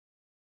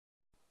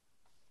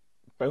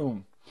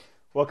Boom.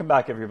 Welcome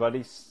back,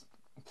 everybody.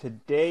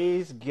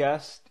 Today's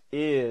guest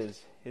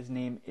his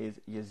name is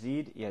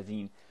Yazeed,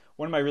 Yasin.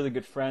 One of my really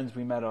good friends.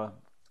 We met a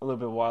little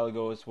bit while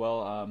ago as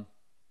well.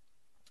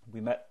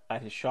 We met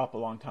at his shop a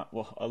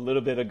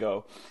little bit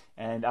ago.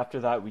 And after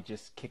that, we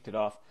just kicked it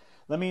off.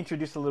 Let me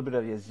introduce a little bit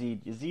of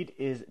Yazeed. Yazeed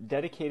is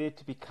dedicated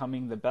to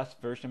becoming the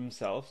best version of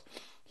himself,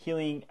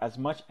 healing as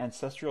much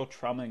ancestral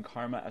trauma and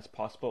karma as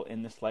possible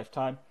in this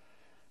lifetime.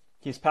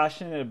 He's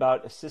passionate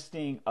about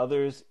assisting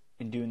others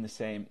in doing the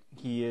same.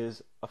 He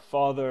is a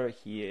father,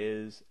 he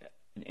is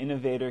an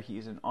innovator, he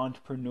is an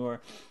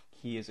entrepreneur,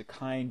 he is a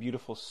kind,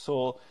 beautiful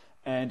soul,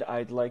 and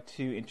I'd like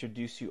to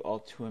introduce you all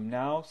to him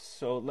now.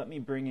 So let me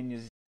bring in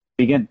Yazeed.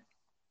 Begin.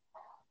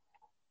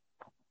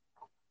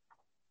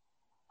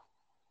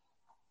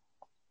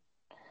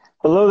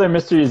 Hello there,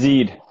 Mr.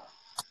 Yazeed.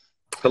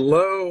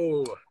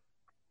 Hello.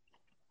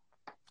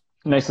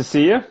 Nice to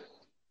see you.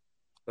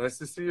 Nice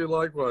to see you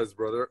likewise,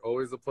 brother.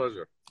 Always a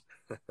pleasure.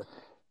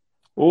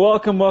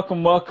 Welcome,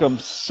 welcome, welcome.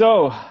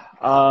 So,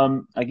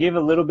 I gave a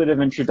little bit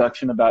of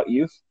introduction about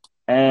you,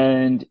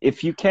 and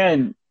if you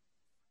can,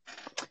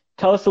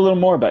 tell us a little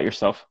more about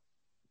yourself.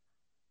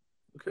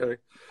 Okay.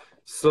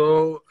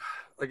 So,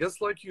 I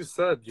guess like you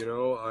said,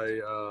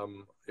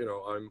 I'm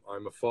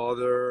a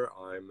father,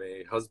 I'm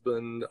a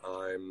husband,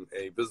 I'm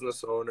a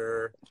business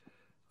owner.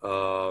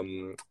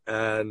 And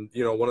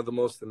one of the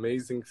most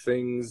amazing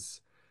things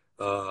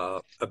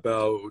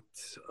about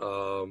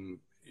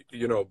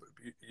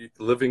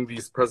living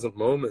these present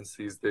moments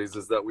these days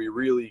is that we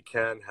really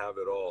can have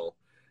it all.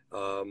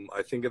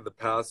 I think in the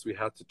past we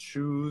had to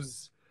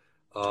choose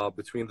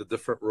between the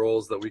different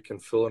roles that we can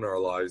fill in our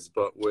lives,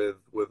 but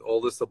with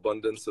all this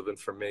abundance of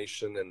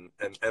information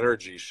and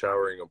energy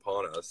showering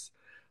upon us,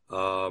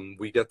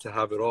 we get to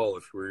have it all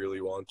if we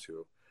really want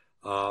to.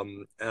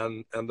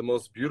 And the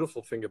most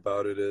beautiful thing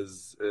about it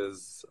is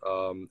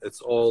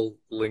it's all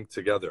linked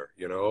together.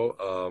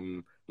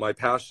 My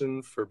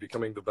passion for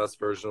becoming the best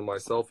version of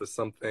myself is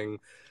something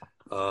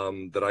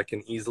that I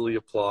can easily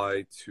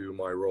apply to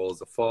my role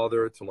as a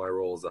father, to my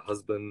role as a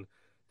husband,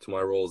 to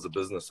my role as a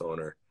business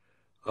owner.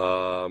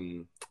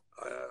 And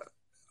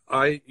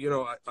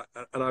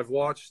I've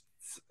watched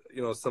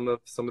some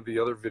of the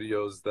other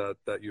videos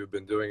that you've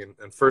been doing,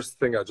 and first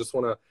thing I just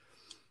want to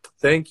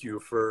thank you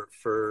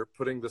for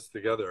putting this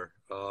together.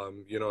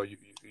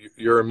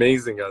 You're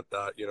amazing at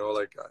that.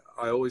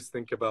 I always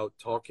think about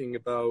talking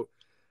about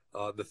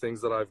the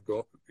things that I've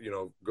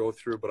go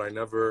through, but I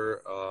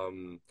never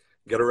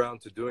get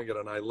around to doing it.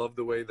 And I love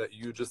the way that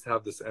you just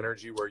have this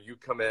energy where you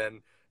come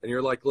in and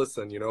you're like,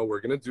 listen,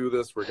 we're going to do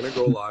this. We're going to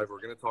go live.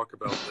 We're going to talk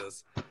about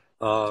this.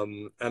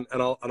 And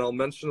I'll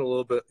mention a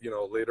little bit,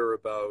 later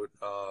about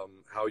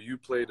how you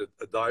played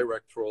a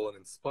direct role in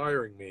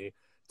inspiring me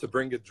to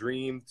bring a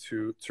dream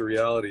to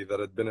reality that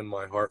had been in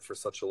my heart for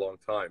such a long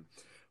time.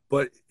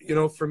 But,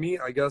 for me,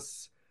 I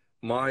guess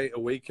my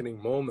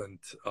awakening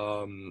moment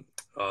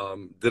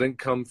didn't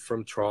come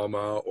from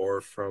trauma or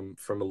from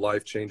a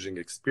life-changing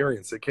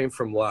experience. It came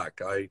from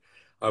lack. I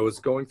was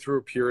going through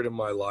a period in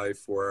my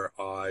life where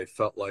I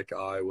felt like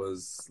I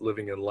was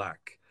living in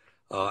lack.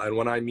 And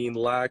when I mean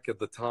lack at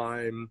the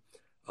time,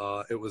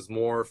 it was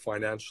more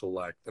financial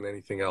lack than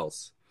anything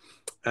else.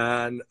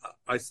 And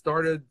I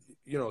started,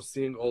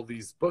 seeing all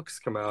these books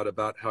come out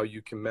about how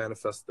you can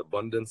manifest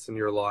abundance in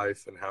your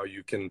life and how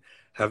you can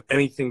have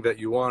anything that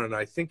you want. And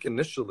I think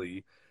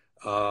initially,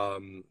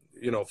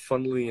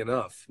 funnily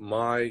enough,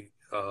 my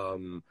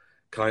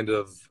kind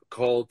of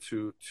call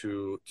to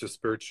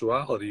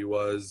spirituality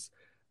was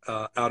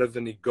out of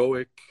an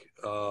egoic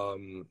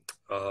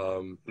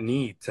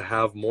need to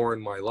have more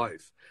in my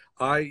life.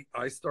 I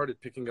started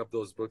picking up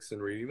those books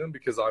and reading them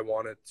because I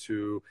wanted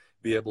to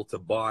be able to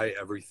buy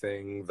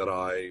everything that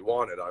I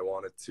wanted. I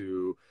wanted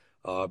to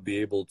be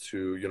able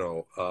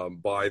to,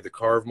 buy the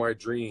car of my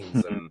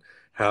dreams and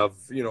have,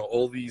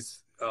 all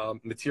these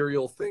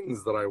material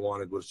things that I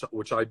wanted,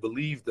 which I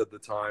believed at the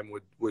time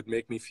would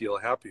make me feel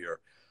happier.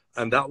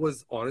 And that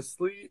was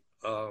honestly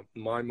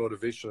my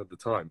motivation at the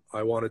time.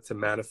 I wanted to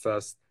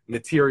manifest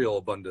material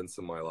abundance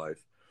in my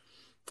life.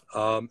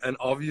 And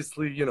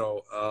obviously,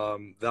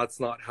 that's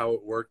not how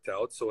it worked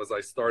out. So as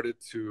I started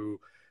to,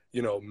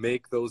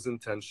 make those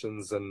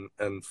intentions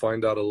and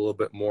find out a little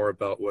bit more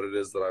about what it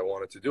is that I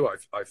wanted to do,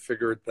 I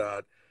figured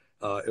that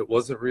it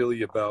wasn't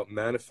really about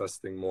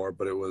manifesting more,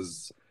 but it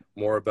was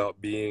more about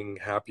being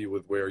happy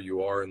with where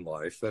you are in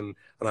life. And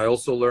I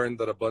also learned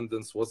that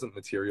abundance wasn't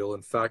material.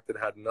 In fact, it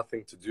had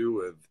nothing to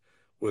do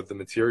with the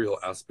material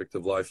aspect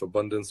of life.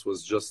 Abundance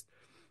was just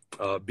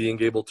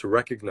being able to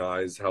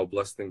recognize how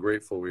blessed and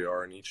grateful we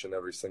are in each and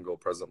every single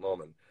present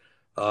moment.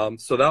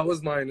 So that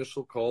was my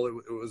initial call.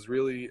 It was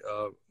really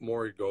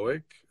more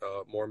egoic,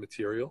 more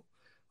material.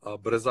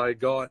 But as I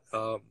got,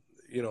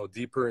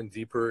 deeper and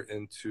deeper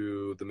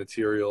into the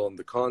material and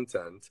the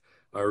content,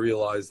 I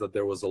realized that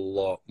there was a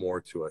lot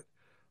more to it.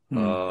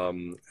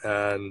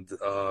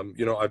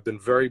 I've been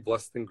very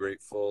blessed and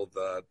grateful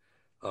that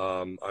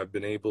I've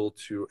been able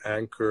to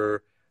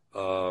anchor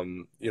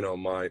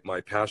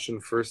my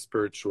passion for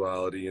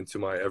spirituality into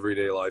my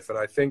everyday life. And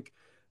I think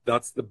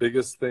that's the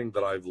biggest thing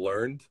that I've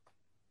learned,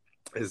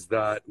 is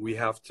that we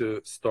have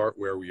to start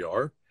where we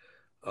are,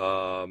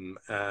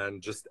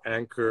 and just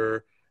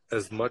anchor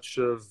as much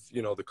of,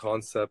 the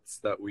concepts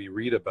that we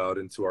read about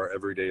into our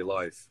everyday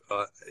life.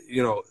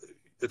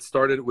 It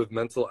started with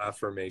mental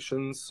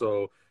affirmations.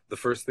 So the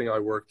first thing I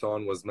worked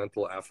on was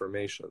mental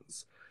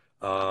affirmations.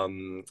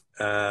 And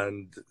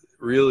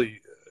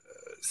really,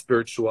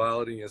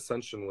 spirituality and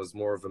ascension was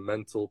more of a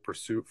mental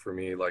pursuit for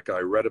me. Like, I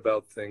read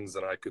about things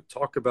and I could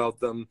talk about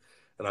them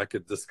and I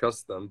could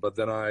discuss them, but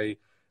then I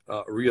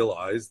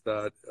realized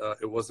that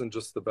it wasn't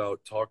just about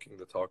talking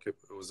the talk, it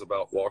was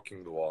about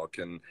walking the walk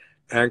and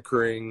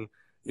anchoring,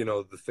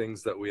 the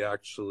things that we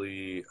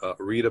actually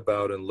read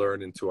about and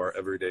learn into our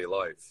everyday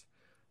life.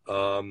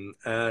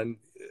 And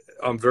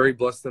I'm very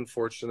blessed and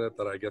fortunate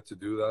that I get to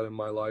do that in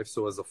my life.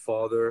 So as a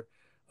father,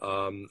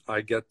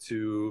 I get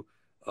to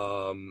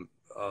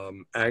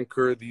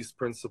anchor these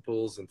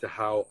principles into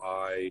how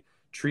I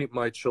treat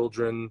my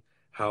children,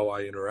 how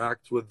I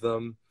interact with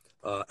them.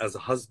 As a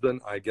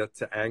husband, I get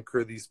to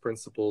anchor these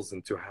principles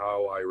into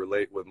how I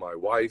relate with my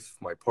wife,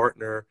 my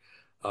partner.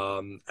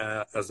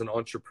 As an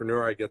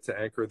entrepreneur, I get to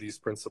anchor these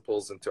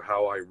principles into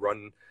how I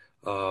run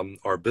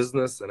our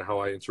business and how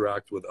I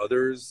interact with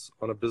others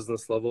on a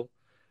business level.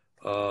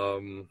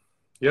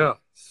 Yeah,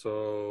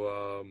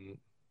 so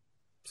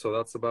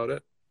that's about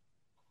it.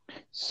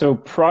 So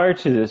prior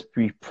to this,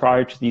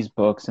 prior to these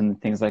books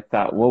and things like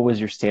that, what was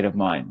your state of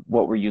mind?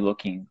 What were you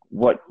looking?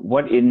 What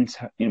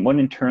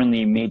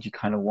internally made you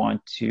kind of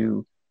want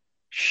to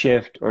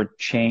shift or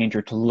change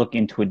or to look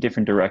into a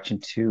different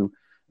direction to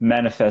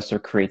manifest or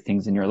create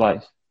things in your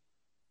life?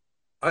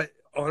 I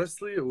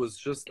honestly, it was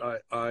just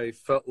I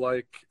felt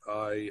like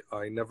I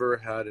never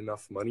had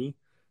enough money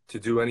to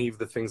do any of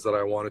the things that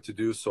I wanted to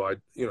do. So I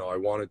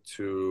wanted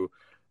to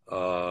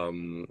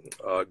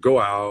go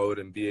out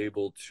and be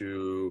able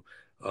to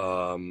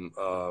go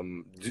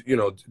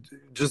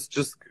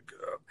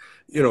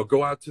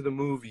out to the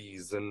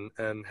movies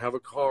and have a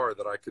car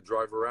that I could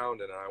drive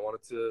around in. And I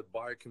wanted to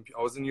buy a computer.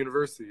 I was in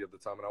university at the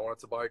time, and I wanted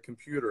to buy a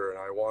computer, and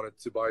I wanted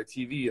to buy a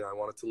TV, and I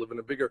wanted to live in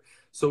a bigger.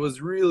 So it was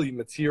really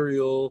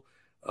material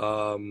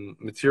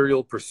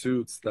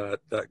pursuits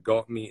that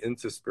got me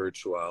into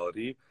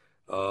spirituality.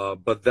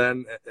 But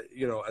then,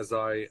 as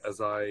I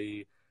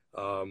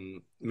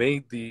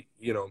made the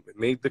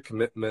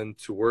commitment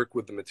to work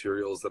with the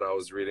materials that I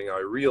was reading, I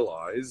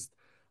realized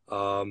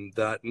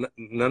that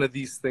none of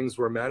these things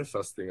were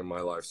manifesting in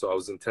my life. So I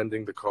was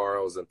intending the car,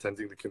 I was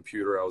intending the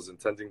computer, I was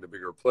intending the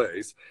bigger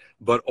place,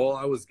 but all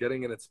I was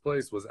getting in its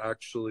place was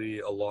actually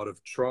a lot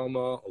of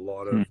trauma, a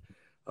lot of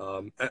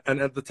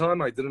and at the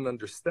time I didn't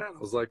understand. I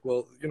was like,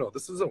 well,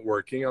 this isn't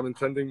working. I'm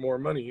intending more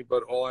money,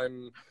 but all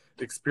I'm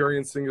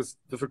experiencing is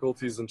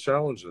difficulties and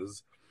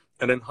challenges.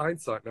 And in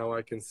hindsight, now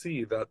I can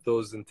see that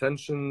those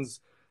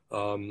intentions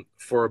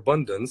for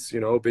abundance,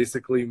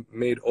 basically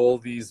made all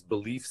these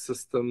belief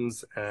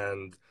systems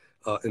and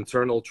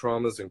internal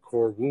traumas and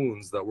core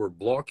wounds that were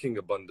blocking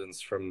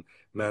abundance from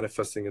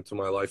manifesting into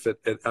my life.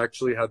 It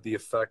actually had the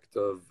effect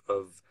of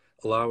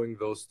allowing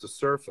those to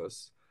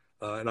surface.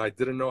 And I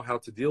didn't know how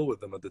to deal with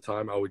them at the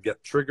time. I would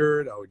get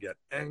triggered, I would get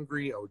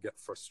angry, I would get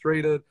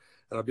frustrated,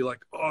 and I'd be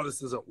like, oh,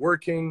 this isn't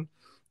working.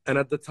 And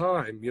at the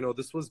time,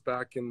 this was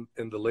back in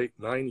the late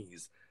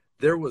 90s,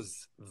 there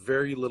was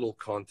very little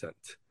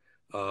content.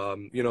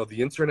 The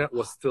internet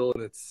was still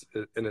in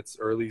its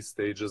early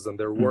stages, and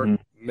there weren't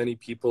Mm-hmm. many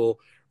people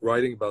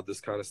writing about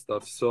this kind of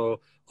stuff. So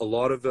a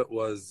lot of it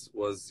was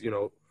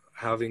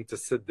having to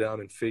sit down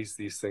and face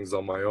these things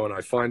on my own.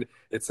 I find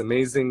it's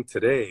amazing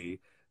today.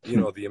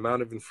 The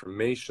amount of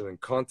information and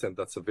content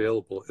that's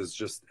available is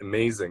just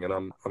amazing, and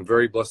I'm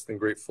very blessed and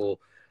grateful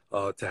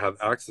to have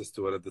access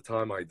to it. At the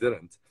time, I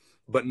didn't.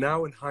 But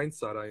now, in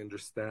hindsight, I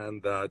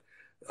understand that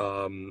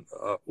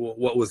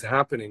what was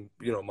happening.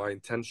 My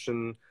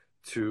intention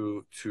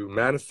to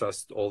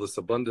manifest all this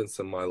abundance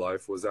in my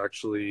life was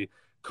actually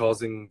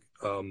causing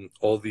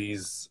all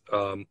these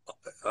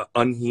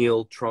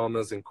unhealed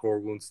traumas and core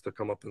wounds to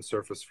come up and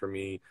surface for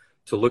me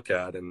to look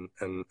at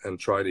and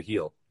try to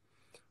heal.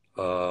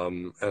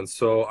 And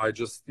so I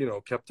just,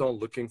 kept on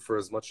looking for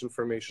as much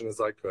information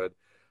as I could.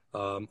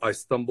 I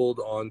stumbled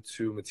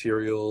onto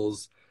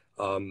materials.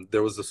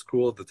 There was a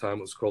school at the time,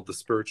 it was called the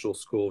Spiritual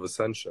School of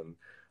Ascension.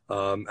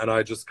 And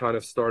I just kind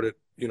of started,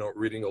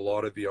 reading a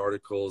lot of the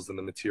articles and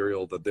the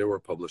material that they were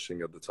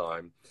publishing at the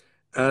time.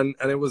 And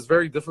it was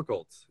very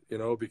difficult,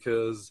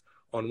 because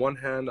on one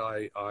hand,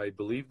 I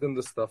believed in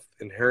this stuff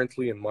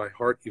inherently in my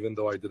heart, even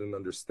though I didn't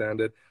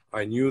understand it.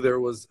 I knew there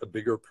was a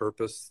bigger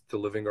purpose to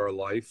living our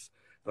life.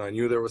 And I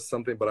knew there was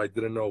something, but I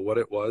didn't know what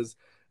it was.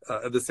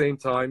 At the same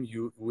time,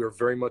 we're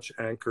very much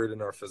anchored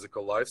in our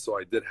physical life. So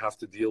I did have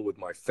to deal with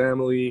my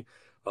family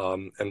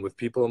and with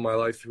people in my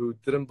life who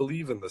didn't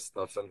believe in this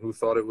stuff and who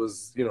thought it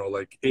was,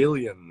 like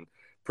alien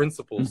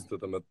principles to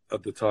them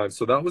at the time.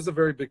 So that was a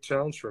very big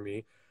challenge for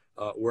me,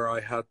 where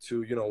I had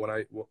to,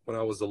 when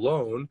I was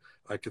alone,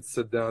 I could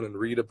sit down and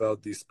read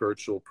about these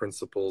spiritual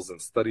principles and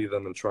study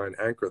them and try and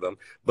anchor them.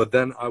 But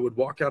then I would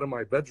walk out of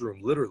my bedroom,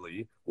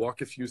 literally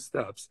walk a few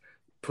steps,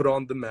 put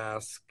on the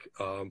mask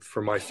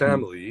for my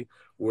family,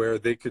 where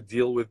they could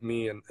deal with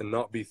me and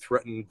not be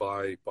threatened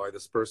by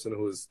this person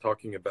who is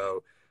talking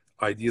about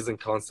ideas and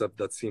concepts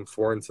that seem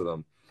foreign to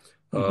them.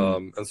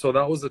 Mm-hmm. And so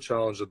that was a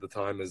challenge at the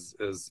time,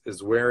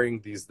 is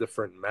wearing these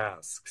different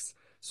masks.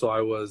 So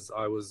I was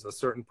a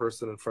certain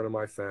person in front of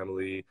my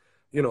family,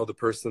 the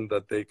person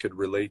that they could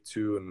relate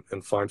to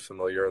and find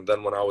familiar. And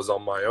then when I was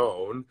on my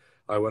own,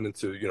 I went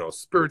into,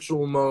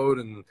 spiritual mode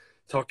and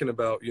talking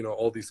about,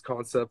 all these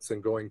concepts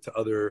and going to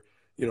other,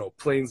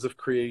 planes of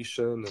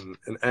creation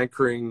and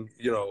anchoring,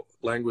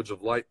 language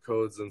of light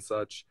codes and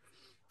such.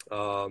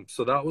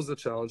 So that was a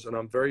challenge, and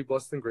I'm very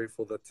blessed and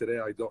grateful that today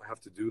I don't have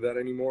to do that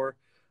anymore.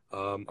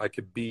 I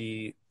could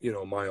be,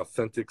 my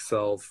authentic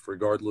self,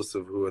 regardless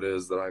of who it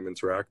is that I'm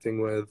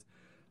interacting with.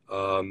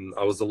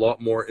 I was a lot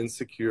more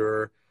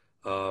insecure,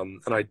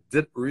 and I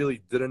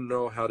didn't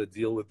know how to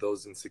deal with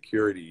those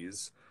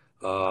insecurities.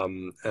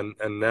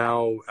 And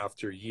now,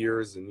 after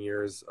years and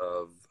years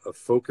of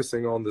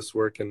focusing on this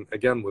work, and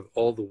again, with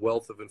all the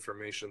wealth of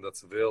information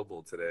that's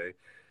available today,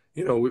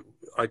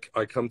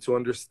 I come to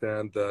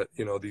understand that,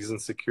 these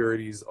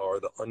insecurities are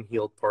the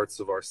unhealed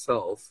parts of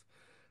ourself,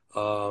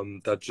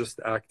 that just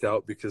act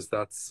out because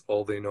that's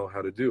all they know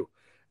how to do.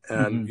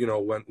 And,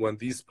 Mm-hmm. when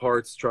these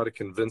parts try to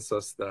convince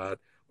us that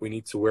we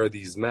need to wear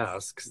these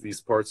masks,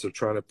 these parts are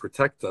trying to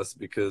protect us,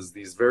 because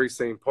these very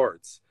same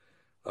parts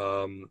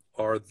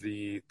are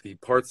the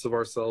parts of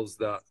ourselves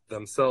that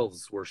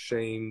themselves were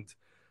shamed,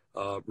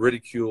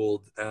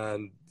 ridiculed,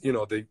 and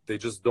they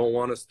just don't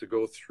want us to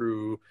go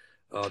through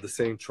the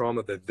same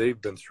trauma that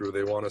they've been through.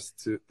 They want us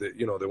to,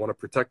 they want to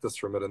protect us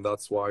from it, and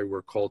that's why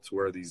we're called to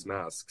wear these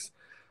masks.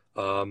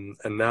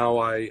 And now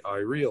I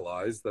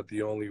realize that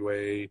the only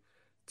way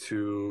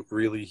to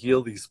really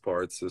heal these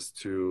parts is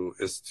to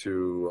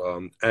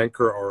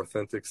anchor our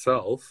authentic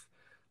self,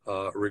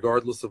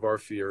 regardless of our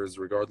fears,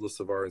 regardless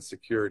of our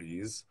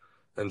insecurities,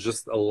 and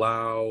just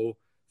allow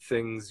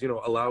things,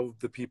 allow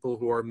the people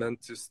who are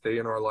meant to stay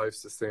in our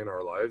lives to stay in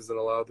our lives, and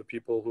allow the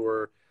people who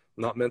are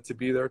not meant to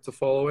be there to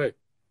fall away.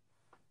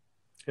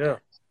 Yeah.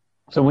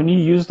 So when you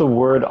use the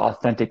word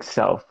authentic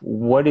self,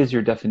 what is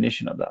your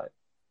definition of that?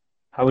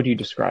 How would you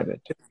describe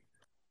it?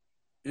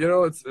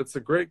 It's a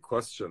great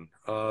question,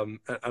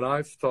 and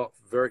I've thought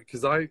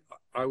because I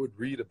would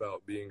read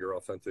about being your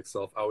authentic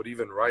self. I would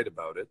even write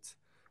about it.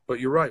 But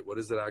you're right. What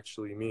does it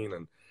actually mean?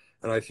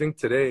 And I think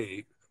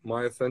today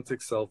my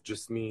authentic self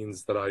just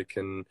means that I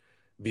can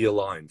be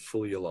aligned,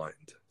 fully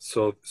aligned.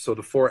 So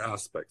the four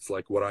aspects,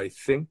 like what I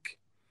think,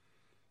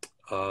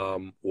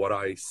 what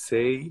I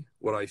say,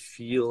 what I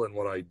feel, and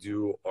what I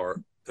do,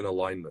 are in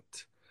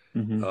alignment.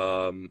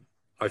 Mm-hmm.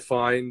 I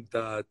find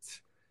that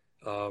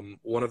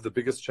one of the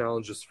biggest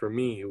challenges for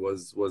me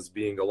was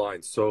being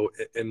aligned. So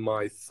in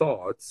my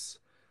thoughts,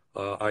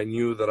 I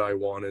knew that I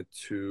wanted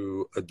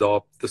to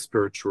adopt the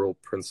spiritual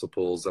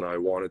principles, and I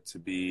wanted to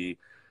be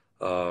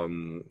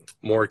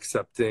more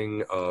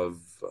accepting of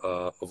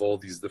all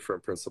these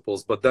different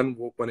principles. But then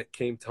when it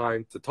came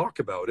time to talk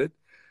about it,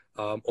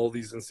 all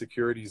these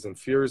insecurities and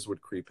fears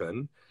would creep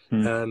in,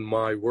 and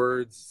my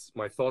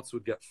thoughts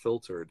would get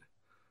filtered.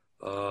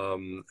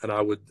 And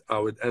I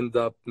would end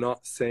up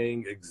not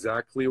saying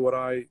exactly what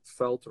I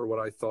felt or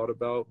what I thought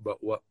about,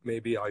 but what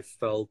maybe I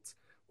felt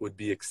would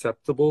be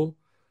acceptable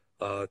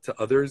to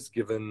others,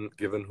 given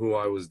who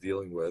I was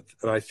dealing with.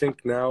 And I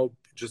think now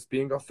just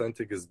being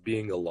authentic is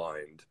being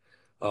aligned.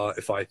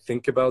 If I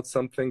think about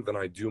something, then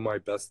I do my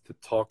best to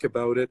talk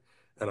about it,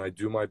 and I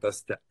do my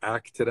best to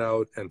act it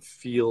out and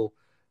feel,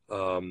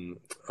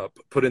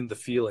 put in the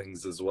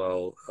feelings as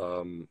well,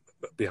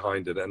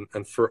 behind it,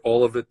 and for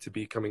all of it to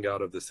be coming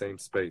out of the same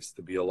space,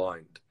 to be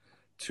aligned,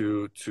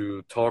 to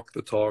talk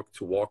the talk,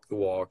 to walk the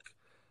walk,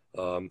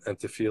 and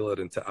to feel it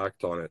and to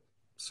act on it.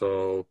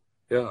 So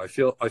yeah, I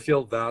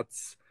feel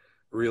that's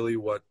really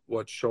what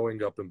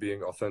showing up and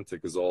being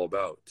authentic is all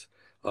about.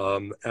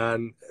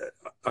 And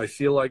I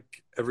feel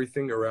like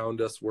everything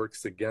around us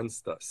works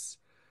against us,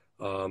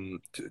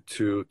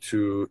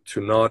 to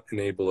not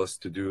enable us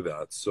to do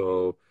that.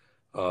 So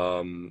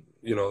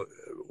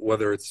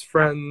whether it's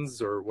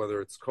friends or whether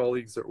it's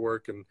colleagues at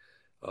work, and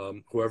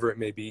whoever it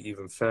may be,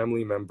 even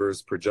family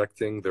members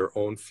projecting their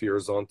own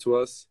fears onto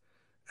us,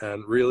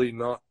 and really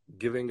not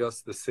giving us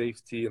the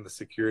safety and the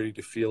security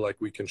to feel like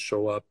we can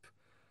show up,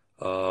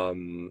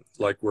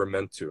 like we're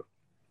meant to.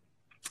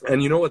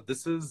 And you know what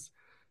this is?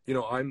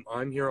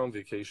 I'm here on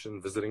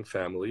vacation visiting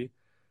family,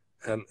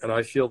 and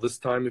I feel this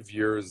time of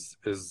year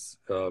is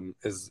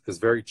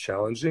very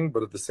challenging,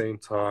 but at the same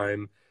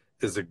time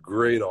is a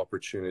great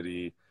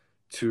opportunity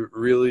to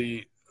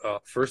really,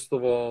 first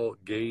of all,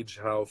 gauge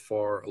how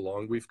far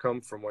along we've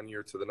come from one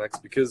year to the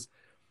next. Because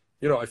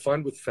I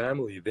find with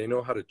family, they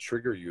know how to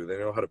trigger you, they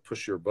know how to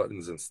push your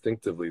buttons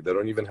instinctively. They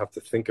don't even have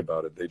to think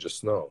about it, they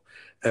just know.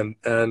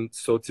 And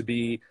so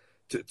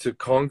to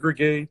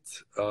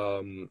congregate,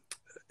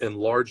 in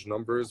large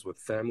numbers with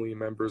family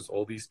members,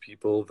 all these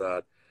people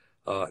that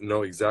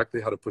know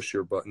exactly how to push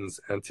your buttons,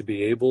 and to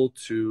be able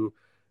to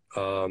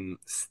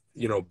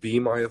be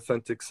my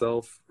authentic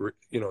self,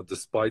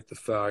 despite the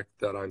fact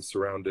that I'm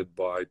surrounded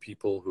by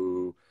people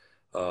who,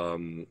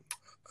 um,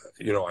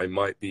 I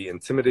might be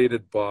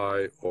intimidated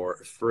by or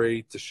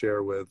afraid to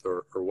share with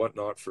or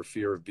whatnot for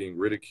fear of being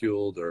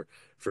ridiculed or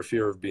for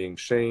fear of being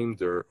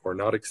shamed or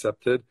not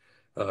accepted,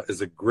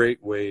 is a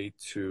great way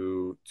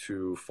to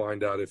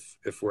find out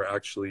if we're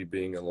actually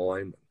being in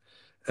alignment.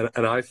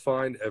 And I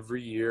find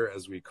every year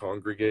as we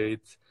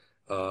congregate,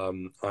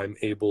 I'm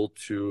able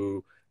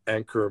to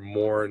anchor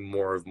more and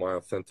more of my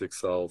authentic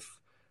self,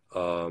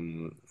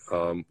 when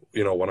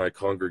I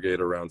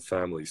congregate around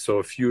family. So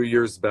a few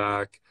years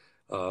back,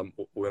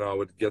 when I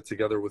would get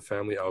together with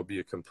family, I would be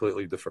a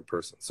completely different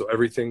person. So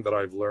everything that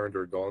I've learned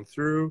or gone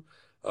through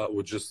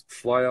would just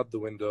fly out the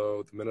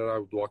window. The minute I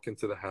would walk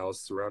into the house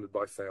surrounded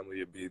by family,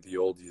 it'd be the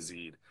old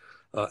Yazeed.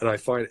 And I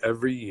find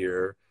every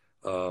year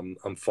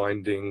I'm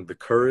finding the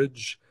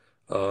courage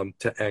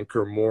to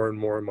anchor more and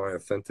more in my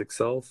authentic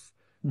self,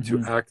 to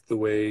Mm-hmm. act the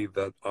way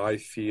that I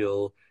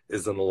feel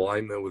is in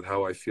alignment with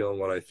how I feel and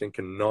what I think,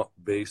 and not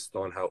based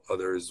on how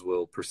others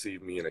will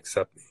perceive me and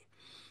accept me.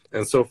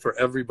 And so for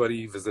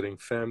everybody visiting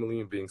family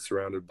and being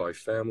surrounded by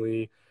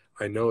family,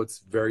 I know it's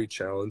very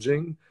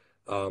challenging.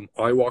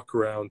 I walk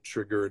around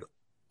triggered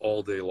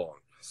all day long.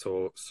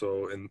 So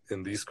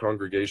in these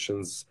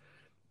congregations,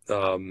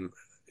 um,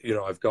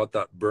 I've got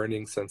that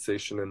burning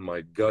sensation in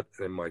my gut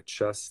and in my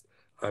chest.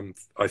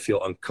 I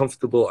feel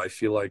uncomfortable. I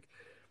feel like,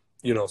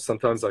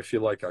 sometimes I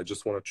feel like I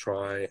just want to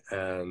try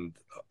and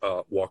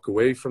walk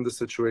away from the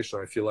situation.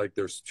 I feel like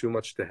there's too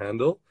much to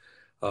handle.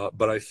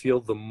 But I feel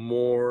the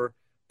more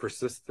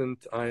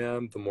persistent I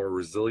am, the more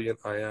resilient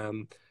I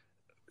am,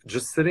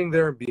 just sitting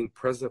there and being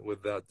present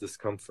with that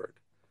discomfort.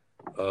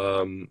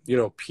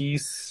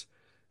 Peace.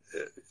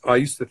 I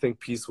used to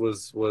think peace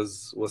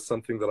was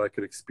something that I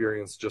could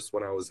experience just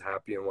when I was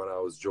happy and when I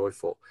was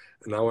joyful.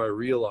 And now I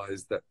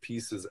realize that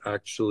peace is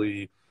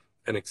actually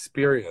an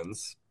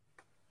experience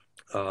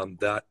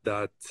that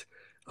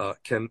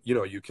can,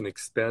 you can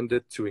expand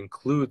it to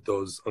include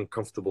those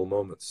uncomfortable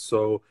moments.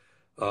 So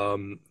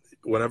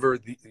whenever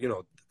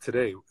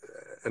today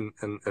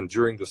and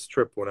during this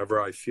trip, whenever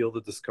I feel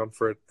the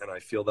discomfort and I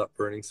feel that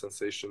burning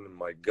sensation in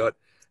my gut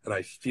and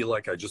I feel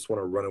like I just want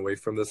to run away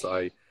from this,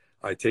 I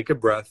take a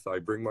breath, I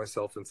bring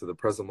myself into the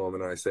present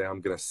moment, and I say, I'm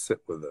going to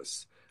sit with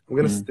this. I'm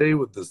going to Mm-hmm. stay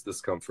with this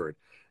discomfort.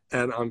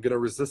 And I'm going to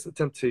resist the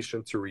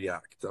temptation to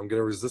react. I'm going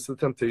to resist the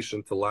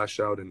temptation to lash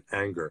out in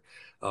anger.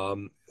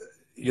 Um,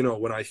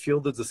 when I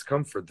feel the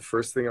discomfort, the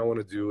first thing I want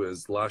to do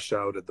is lash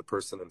out at the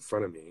person in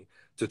front of me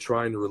to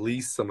try and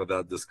release some of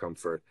that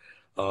discomfort.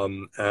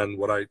 And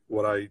what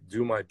I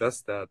do my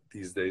best at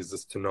these days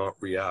is to not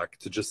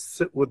react, to just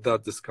sit with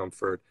that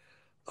discomfort,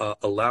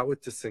 allow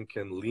it to sink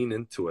in, lean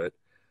into it.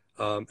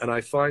 And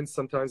I find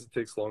sometimes it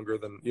takes longer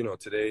than,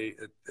 today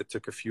it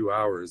took a few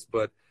hours,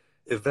 but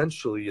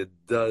eventually it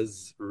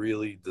does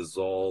really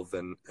dissolve,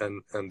 and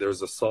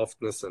there's a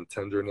softness and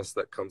tenderness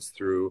that comes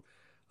through,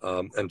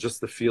 and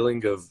just the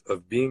feeling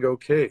of being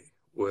okay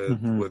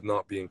Mm-hmm. with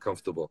not being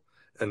comfortable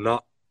and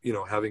not,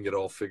 having it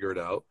all figured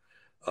out.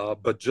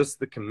 But just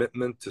the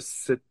commitment to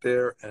sit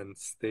there and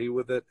stay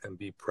with it and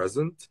be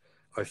present,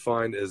 I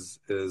find is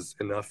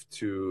enough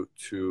to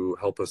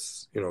help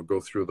us, go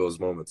through those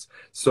moments.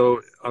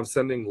 So I'm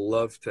sending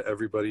love to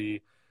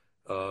everybody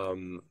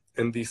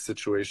in these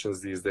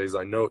situations these days.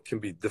 I know it can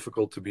be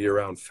difficult to be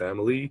around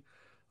family,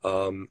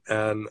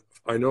 and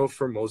I know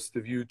for most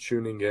of you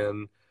tuning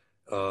in,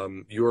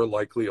 you are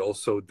likely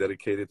also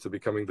dedicated to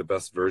becoming the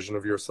best version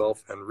of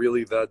yourself, and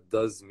really that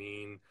does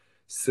mean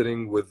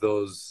sitting with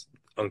those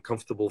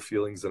uncomfortable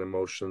feelings and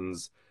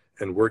emotions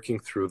and working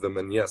through them,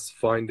 and yes,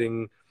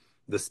 finding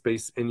the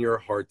space in your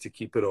heart to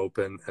keep it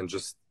open and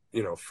just,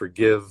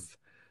 forgive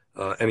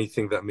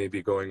anything that may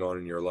be going on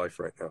in your life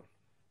right now.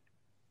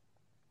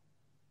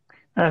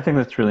 And I think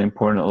that's really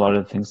important, a lot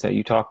of the things that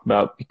you talk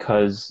about,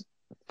 because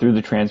through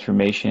the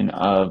transformation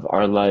of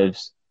our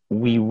lives,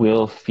 we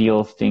will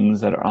feel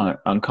things that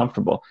are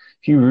uncomfortable.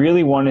 If you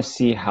really want to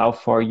see how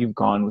far you've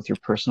gone with your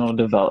personal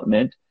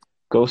development,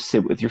 go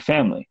sit with your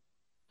family.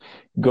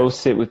 Go Yeah.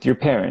 sit with your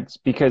parents,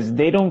 because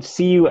they don't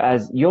see you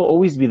as, you'll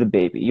always be the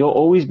baby. You'll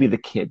always be the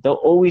kid. They'll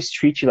always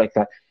treat you like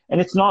that. And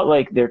it's not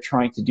like they're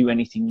trying to do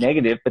anything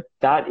negative, but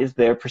that is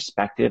their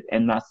perspective.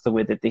 And that's the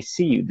way that they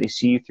see you. They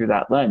see you through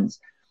that lens.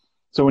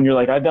 So when you're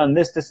like, I've done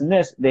this, this, and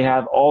this, they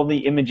have all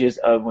the images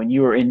of when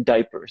you were in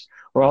diapers,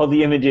 or all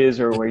the images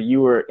or where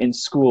you were in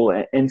school,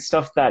 and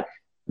stuff that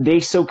they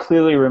so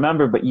clearly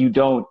remember, but you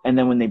don't. And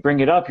then when they bring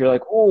it up, you're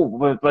like,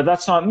 oh, but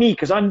that's not me,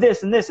 because I'm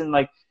this and this. And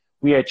like,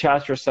 we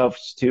attach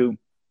ourselves to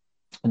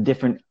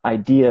different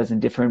ideas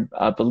and different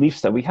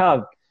beliefs that we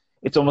have.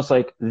 It's almost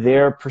like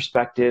their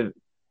perspective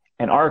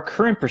and our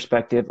current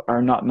perspective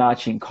are not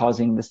matching,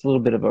 causing this little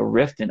bit of a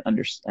rift and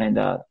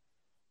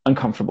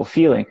uncomfortable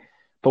feeling.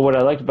 But what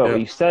I liked about Yeah. what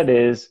you said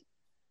is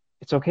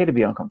it's okay to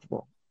be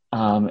uncomfortable.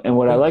 And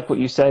what I Yeah. like what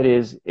you said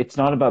is it's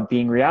not about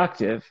being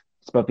reactive,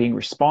 it's about being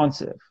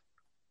responsive.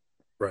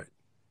 Right.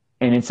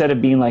 And instead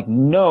of being like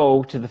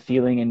no to the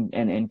feeling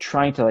and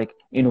trying to like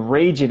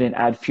enrage it and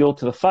add fuel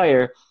to the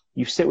fire.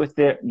 You sit with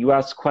it, you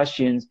ask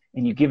questions,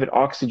 and you give it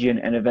oxygen,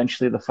 and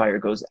eventually the fire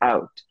goes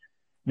out.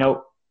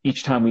 Now,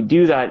 each time we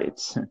do that,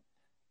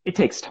 it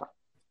takes time.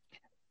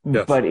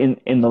 Yes. But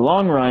in the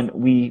long run,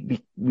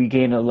 we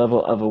gain a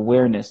level of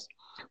awareness.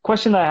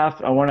 Question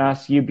that I want to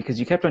ask you, because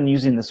you kept on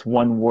using this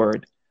one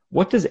word.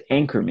 What does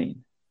anchor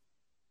mean?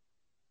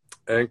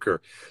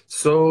 Anchor.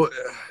 So,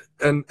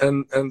 and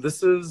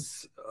this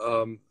is,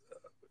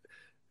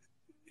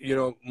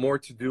 more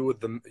to do with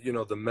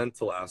the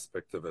mental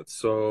aspect of it.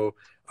 So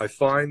I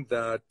find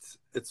that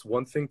it's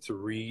one thing to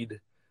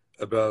read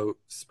about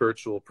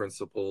spiritual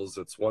principles.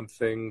 It's one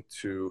thing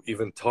to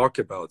even talk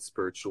about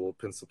spiritual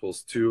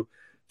principles, to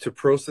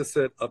process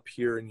it up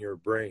here in your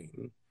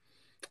brain.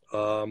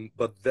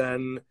 But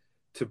then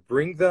to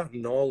bring that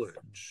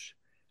knowledge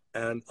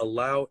and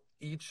allow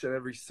each and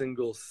every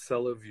single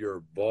cell of your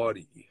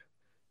body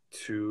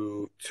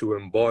to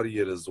embody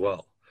it as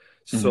well.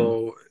 Mm-hmm.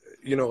 So,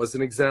 as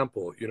an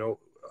example,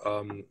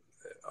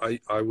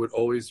 I would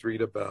always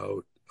read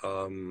about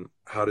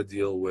how to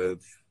deal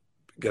with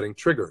getting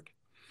triggered.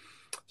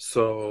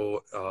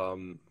 So,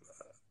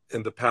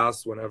 in the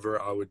past,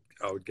 whenever I would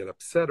get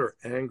upset or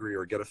angry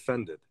or get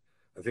offended,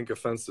 I think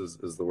offense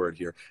is the word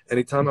here.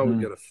 Anytime I would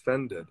Mm-hmm. get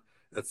offended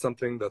at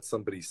something that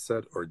somebody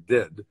said or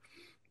did,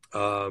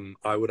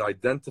 I would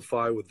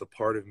identify with the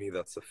part of me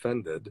that's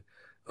offended,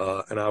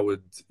 and I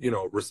would,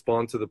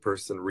 respond to the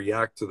person,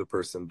 react to the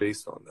person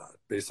based on that,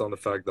 based on the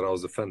fact that I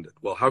was offended.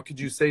 Well, how could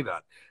you say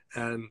that?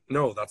 And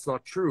no, that's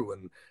not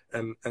true.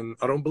 And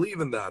I don't believe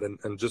in that.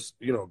 And just,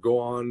 go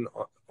on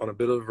a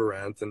bit of a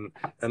rant,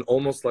 and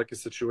almost like a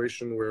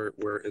situation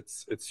where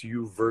it's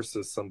you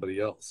versus somebody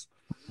else.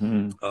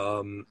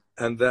 Mm-hmm.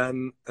 And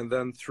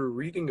then through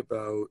reading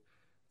about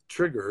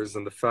triggers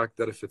and the fact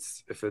that if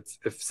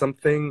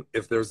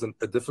there's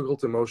a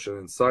difficult emotion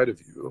inside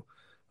of you,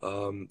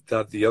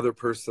 that the other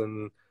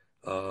person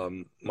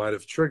might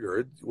have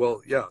triggered,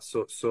 well, yeah,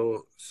 so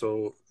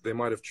they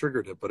might have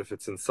triggered it, but if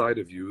it's inside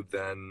of you,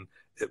 then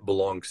it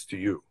belongs to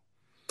you.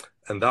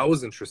 And that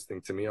was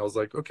interesting to me. I was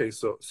like, okay,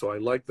 so I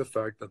like the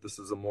fact that this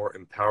is a more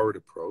empowered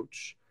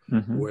approach,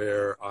 Mm-hmm.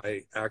 where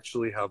I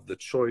actually have the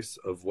choice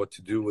of what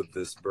to do with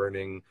this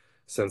burning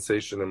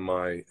sensation in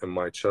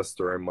my chest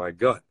or in my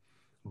gut.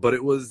 But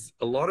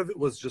a lot of it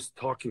was just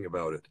talking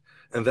about it.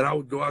 And then I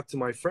would go out to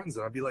my friends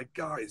and I'd be like,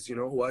 guys, you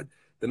know what?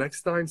 The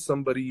next time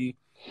somebody,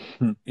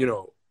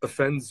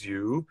 offends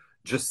you,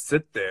 just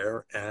sit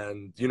there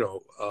and,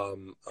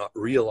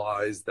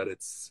 realize that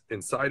it's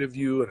inside of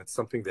you and it's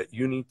something that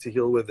you need to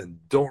heal with,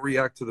 and don't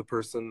react to the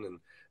person.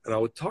 And I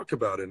would talk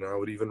about it, and I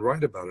would even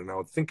write about it, and I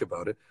would think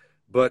about it.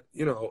 But,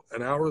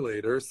 an hour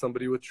later,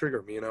 somebody would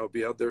trigger me and I would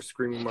be out there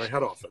screaming my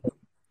head off at them.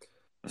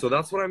 So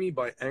that's what I mean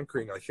by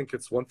anchoring. I think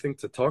it's one thing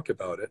to talk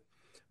about it,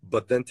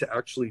 but then to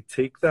actually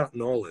take that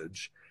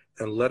knowledge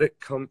and let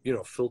it come,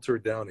 filter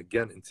down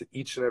again into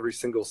each and every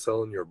single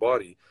cell in your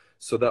body,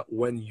 so that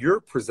when you're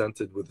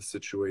presented with a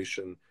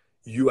situation,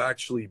 you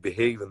actually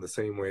behave in the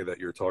same way that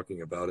you're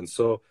talking about. And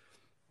so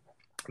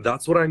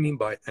that's what I mean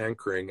by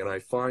anchoring. And I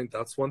find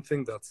that's one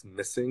thing that's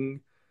missing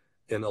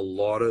in a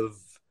lot of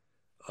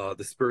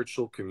the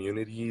spiritual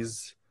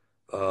communities,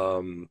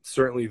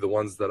 certainly the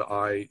ones that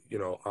I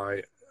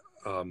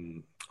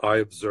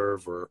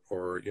observe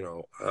or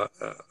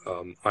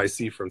I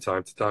see from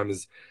time to time,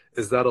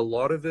 is that a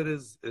lot of it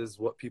is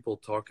what people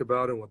talk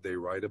about and what they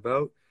write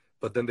about,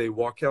 but then they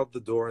walk out the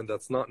door, and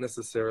that's not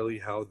necessarily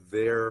how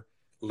they're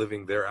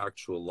living their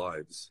actual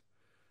lives.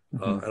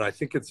 Mm-hmm. And I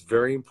think it's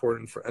very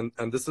important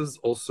and this is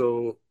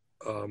also,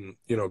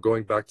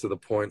 going back to the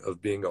point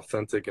of being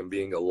authentic and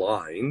being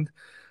aligned.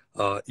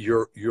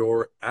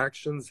 Your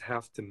actions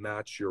have to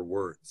match your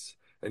words,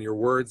 and your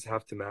words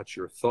have to match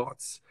your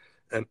thoughts,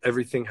 and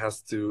everything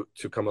has to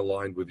come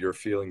aligned with your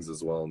feelings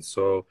as well. And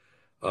so,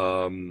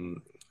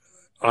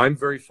 I'm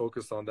very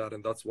focused on that,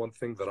 and that's one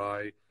thing that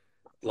I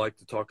like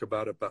to talk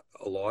about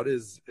a lot,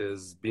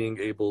 is being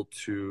able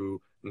to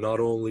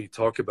not only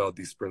talk about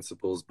these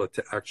principles, but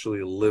to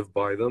actually live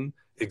by them,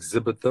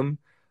 exhibit them,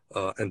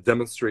 and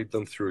demonstrate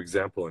them through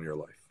example in your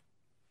life.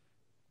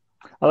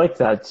 I like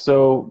that.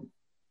 So,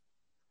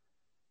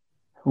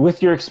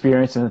 with your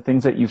experience and the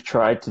things that you've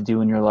tried to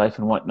do in your life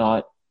and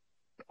whatnot,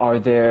 are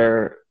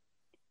there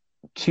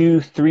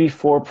two, three,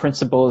 four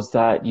principles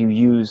that you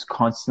use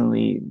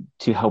constantly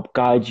to help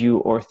guide you,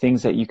 or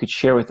things that you could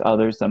share with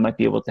others that might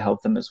be able to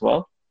help them as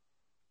well?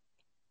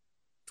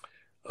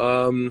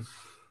 Um,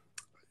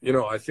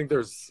 I think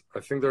there's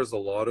a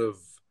lot of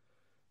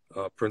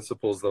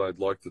principles that I'd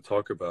like to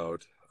talk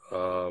about.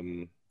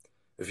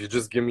 If you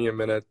just give me a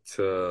minute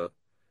to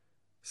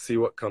see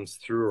what comes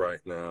through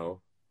right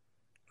now.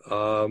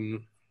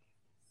 Um,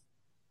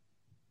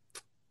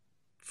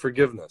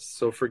 Forgiveness.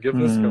 So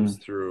forgiveness comes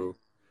Mm, through.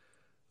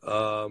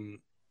 Um,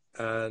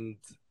 and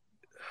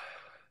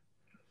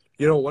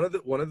one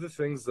of the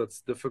things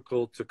that's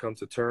difficult to come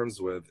to terms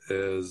with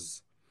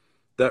is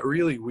that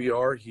really we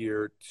are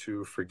here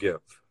to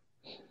forgive,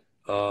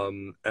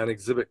 and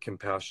exhibit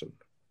compassion.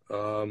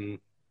 Um,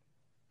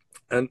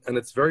 and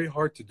it's very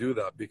hard to do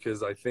that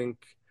because I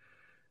think,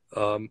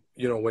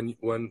 you know,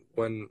 when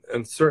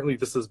and certainly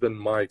this has been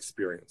my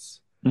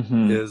experience,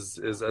 Mm-hmm. is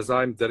as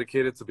I'm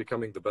dedicated to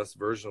becoming the best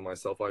version of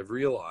myself, I've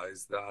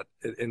realized that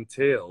it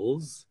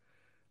entails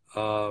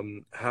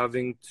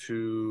having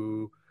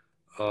to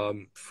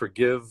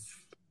forgive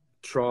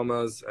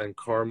traumas and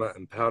karma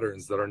and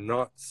patterns that are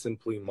not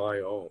simply my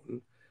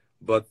own,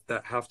 but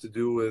that have to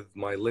do with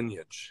my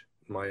lineage,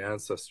 my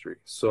ancestry.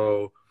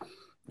 So,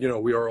 you know,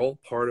 we are all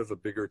part of a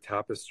bigger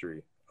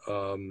tapestry.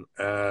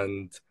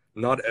 And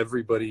not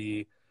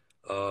everybody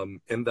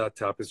in that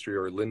tapestry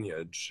or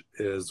lineage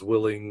is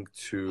willing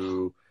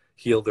to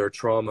heal their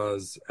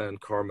traumas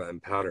and karma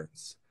and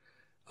patterns.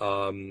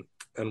 Um,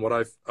 and what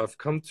I've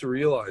come to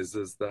realize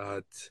is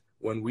that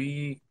when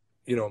we,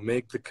 you know,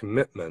 make the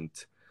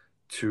commitment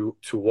to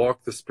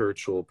walk the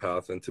spiritual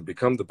path and to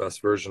become the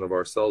best version of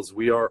ourselves,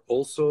 we are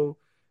also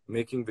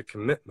making the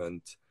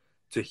commitment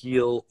to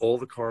heal all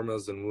the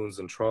karmas and wounds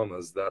and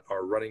traumas that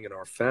are running in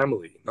our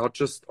family, not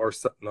just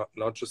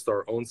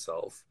our own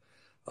self,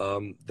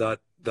 that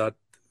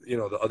you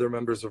know the other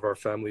members of our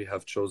family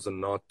have chosen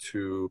not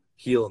to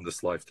heal in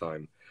this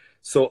lifetime.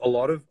 So a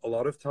lot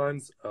of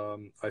times,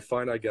 I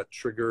find I get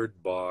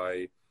triggered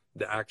by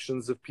the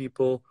actions of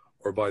people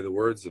or by the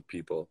words of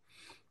people,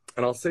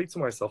 and I'll say to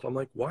myself, I'm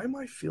like, why am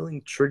I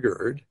feeling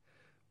triggered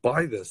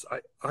by this?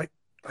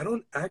 I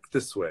don't act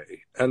this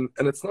way, and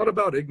it's not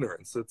about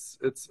ignorance.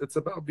 It's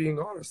about being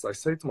honest. I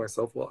say to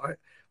myself, well,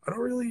 I don't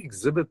really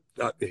exhibit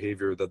that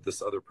behavior that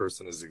this other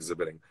person is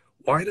exhibiting.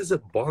 Why does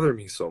it bother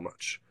me so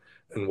much,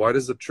 and why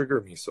does it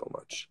trigger me so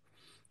much?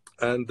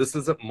 And this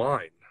isn't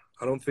mine.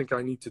 I don't think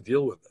I need to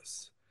deal with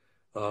this.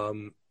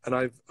 And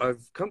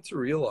I've come to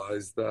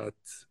realize that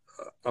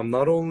I'm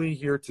not only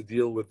here to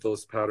deal with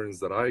those patterns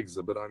that I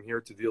exhibit, I'm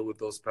here to deal with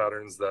those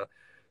patterns that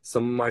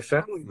some of my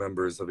family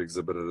members have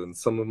exhibited and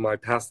some of my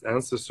past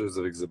ancestors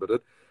have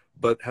exhibited,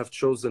 but have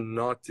chosen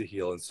not to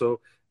heal. And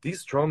so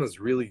these traumas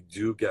really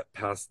do get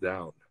passed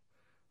down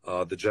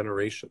the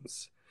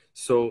generations.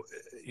 So,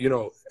 you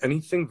know,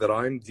 anything that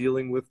I'm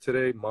dealing with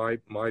today,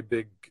 my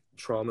big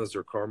traumas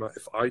or karma,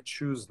 if I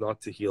choose not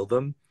to heal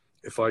them,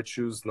 if I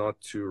choose not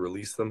to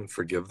release them and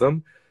forgive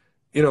them,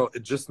 you know,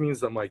 it just means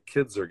that my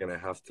kids are going to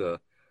have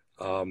to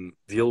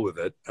deal with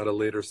it at a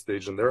later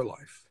stage in their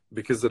life,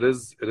 because it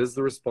is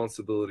the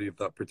responsibility of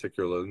that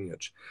particular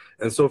lineage.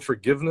 And so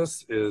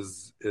forgiveness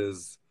is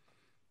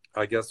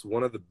I guess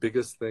one of the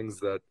biggest things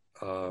that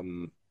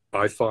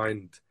I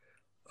find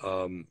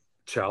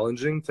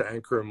challenging to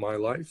anchor in my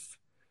life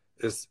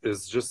is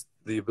just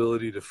the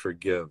ability to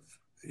forgive.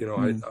 You know,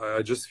 Mm.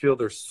 I just feel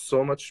there's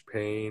so much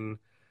pain,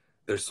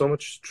 there's so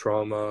much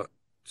trauma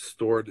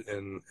stored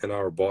in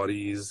our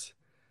bodies,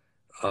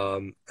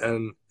 and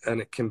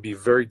it can be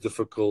very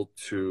difficult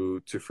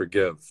to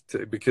forgive,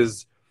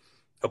 because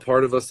a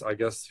part of us, I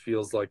guess,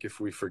 feels like if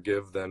we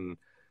forgive, then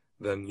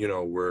you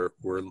know we're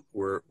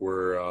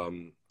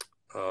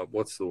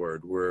what's the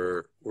word?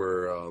 We're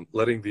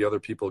letting the other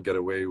people get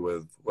away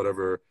with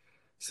whatever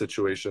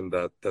situation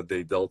that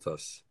they dealt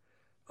us.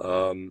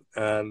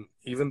 And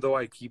even though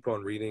I keep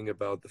on reading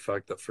about the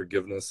fact that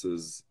forgiveness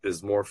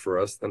is more for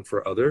us than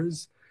for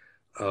others,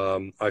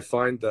 I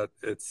find that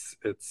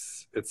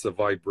it's a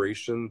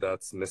vibration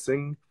that's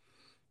missing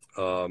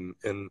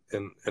in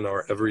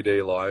our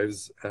everyday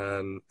lives,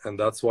 and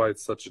that's why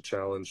it's such a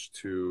challenge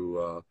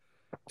to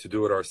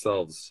do it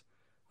ourselves.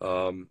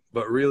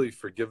 But really,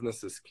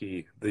 forgiveness is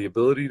key. The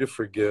ability to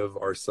forgive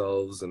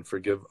ourselves and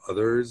forgive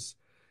others,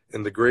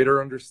 in the greater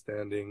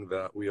understanding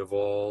that we have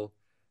all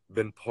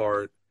been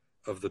part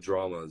of the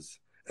dramas.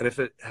 And if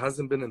it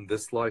hasn't been in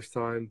this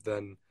lifetime,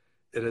 then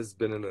it has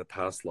been in a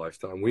past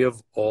lifetime. We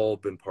have all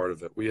been part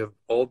of it. We have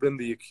all been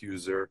the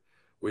accuser.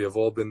 We have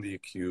all been the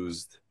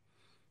accused.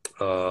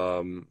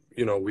 You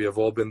know, we have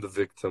all been the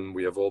victim.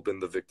 We have all been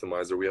the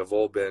victimizer. We have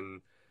all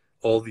been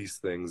all these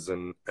things.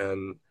 And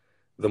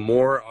the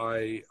more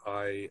I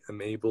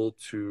am able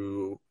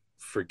to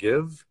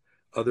forgive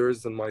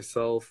others and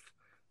myself,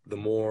 the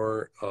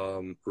more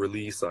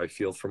release I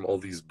feel from all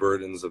these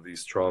burdens of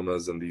these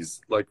traumas and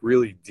these like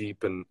really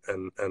deep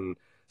and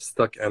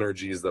stuck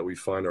energies that we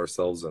find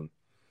ourselves in.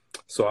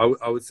 So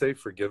I would say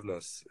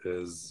forgiveness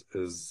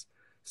is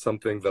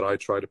something that I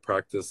try to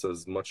practice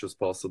as much as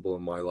possible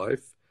in my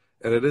life.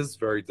 And it is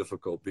very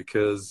difficult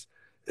because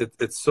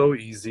it's so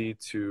easy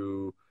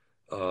to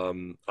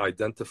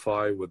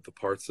identify with the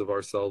parts of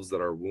ourselves that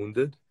are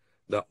wounded,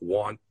 that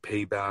want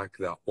payback,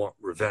 that want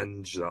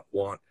revenge, that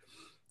want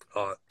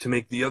to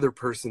make the other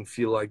person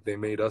feel like they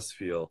made us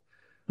feel.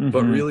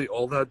 But Mm-hmm. really,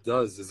 all that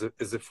does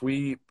is if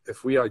we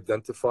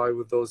identify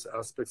with those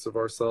aspects of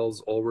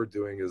ourselves, all we're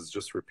doing is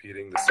just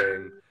repeating the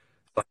same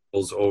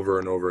cycles over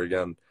and over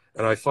again.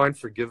 And I find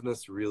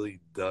forgiveness really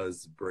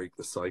does break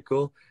the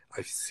cycle.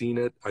 I've seen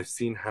it. I've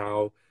seen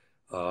how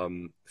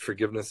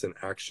forgiveness in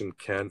action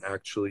can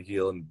actually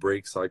heal and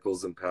break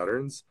cycles and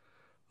patterns.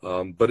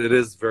 But it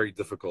is very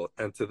difficult.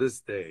 And to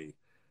this day,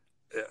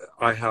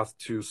 I have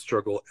to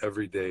struggle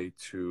every day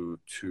to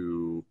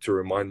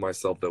remind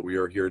myself that we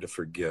are here to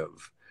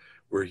forgive.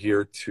 We're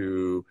here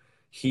to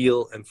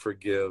heal and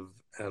forgive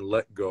and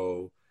let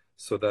go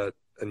so that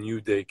a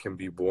new day can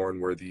be born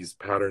where these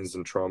patterns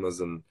and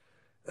traumas and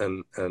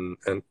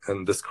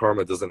this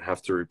karma doesn't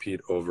have to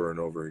repeat over and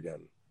over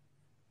again.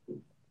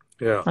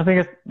 Yeah. I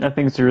think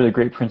it's a really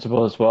great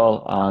principle as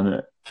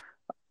well.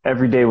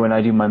 Every day when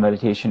I do my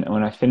meditation, and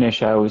when I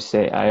finish,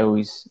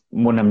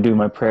 when I'm doing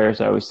my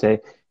prayers, I always say,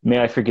 may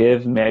I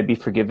forgive, may I be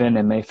forgiven,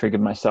 and may I forgive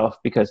myself,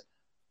 because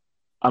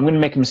I'm going to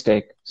make a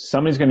mistake.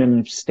 Somebody's going to make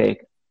a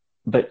mistake,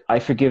 but I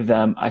forgive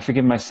them. I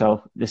forgive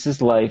myself. This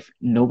is life.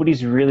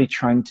 Nobody's really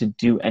trying to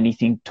do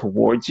anything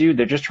towards you.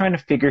 They're just try to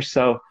figure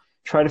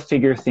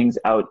things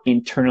out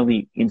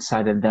internally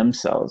inside of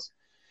themselves.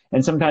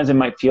 And sometimes it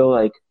might feel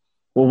like,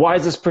 well, why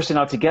is this person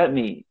out to get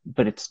me?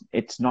 But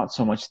it's not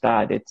so much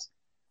that. It's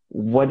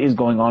what is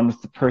going on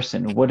with the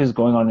person, what is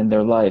going on in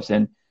their lives,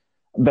 and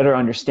better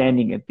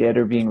understanding it,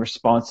 better being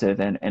responsive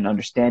and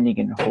understanding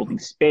and holding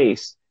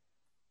space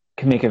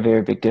can make a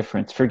very big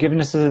difference.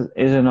 Forgiveness is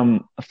a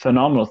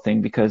phenomenal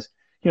thing, because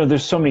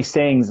there's so many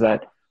sayings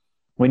that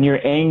when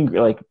you're angry,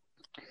 like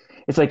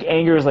it's like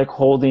anger is like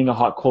holding a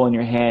hot coal in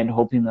your hand,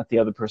 hoping that the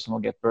other person will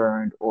get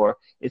burned, or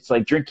it's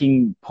like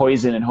drinking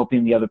poison and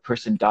hoping the other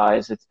person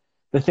dies. It's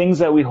the things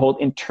that we hold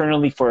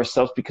internally for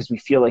ourselves because we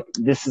feel like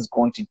this is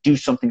going to do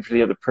something for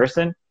the other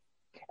person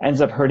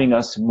ends up hurting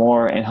us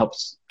more and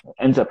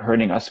ends up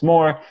hurting us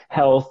more.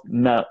 Health,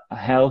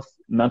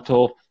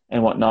 mental,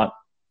 and whatnot.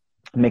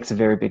 It makes a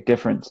very big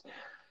difference.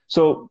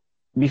 So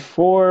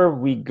before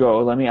we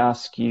go, let me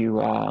ask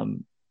you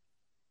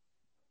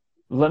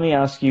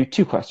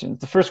two questions.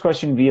 The first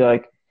question would be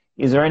like,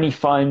 is there any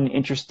fun,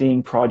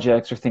 interesting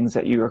projects or things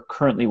that you are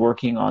currently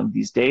working on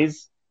these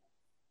days?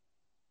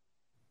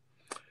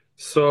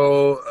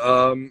 So,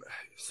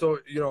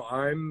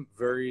 I'm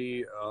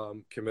very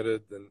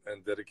committed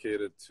and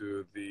dedicated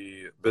to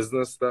the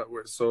business that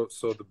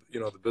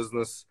the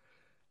business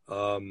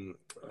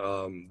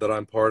that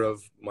I'm part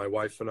of. My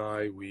wife and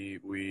I,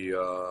 we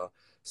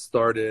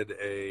started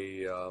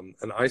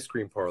an ice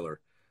cream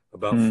parlor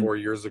about 4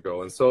 years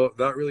ago, and so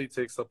that really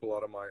takes up a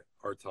lot of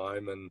our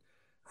time,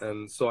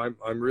 and so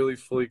I'm really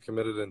fully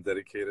committed and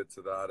dedicated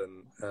to that,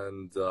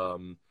 and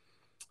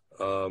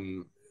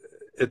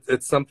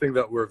it's something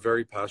that we're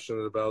very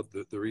passionate about.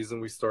 The reason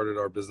we started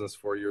our business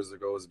 4 years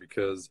ago is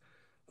because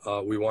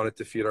we wanted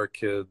to feed our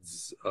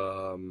kids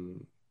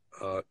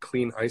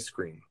clean ice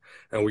cream.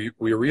 And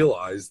we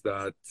realized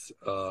that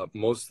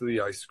most of the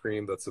ice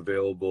cream that's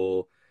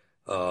available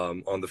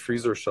on the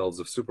freezer shelves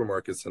of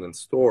supermarkets and in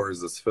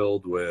stores is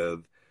filled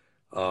with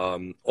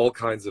all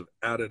kinds of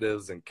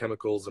additives and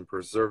chemicals and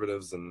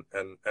preservatives and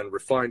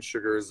refined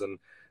sugars and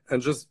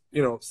just,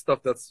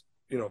 stuff that's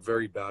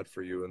very bad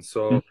for you. And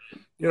so,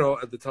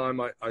 at the time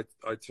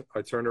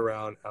I turned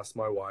around, asked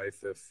my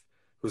wife,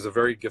 who's a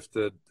very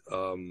gifted,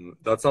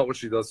 that's not what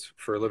she does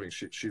for a living.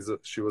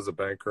 She was a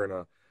banker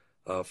and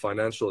a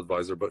financial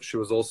advisor, but she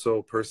was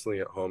also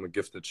personally at home a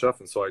gifted chef.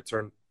 And so I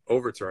turned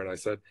over to her and I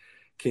said,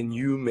 can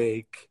you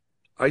make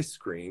ice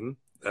cream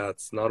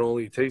that's not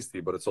only tasty,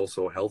 but it's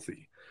also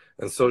healthy?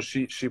 And so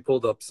she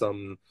pulled up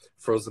some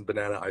frozen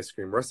banana ice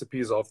cream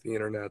recipes off the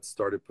internet,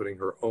 started putting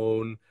her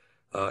own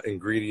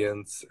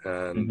ingredients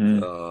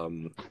and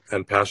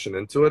passion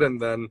into it,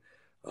 and then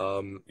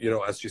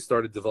as she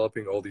started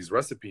developing all these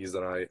recipes,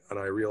 and I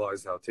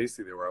realized how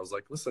tasty they were, I was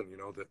like, listen,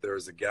 that there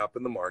is a gap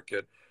in the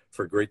market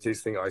for great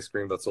tasting ice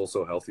cream that's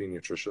also healthy and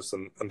nutritious,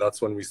 and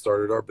that's when we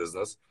started our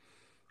business,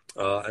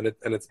 and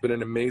it's been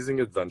an amazing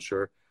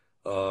adventure.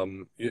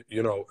 And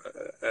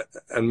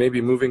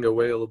maybe moving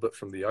away a little bit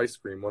from the ice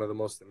cream, one of the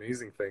most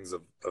amazing things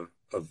of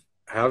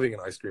having an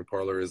ice cream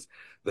parlor is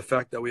the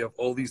fact that we have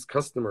all these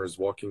customers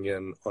walking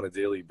in on a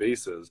daily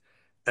basis,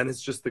 and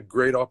it's just a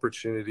great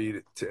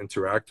opportunity to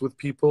interact with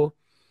people,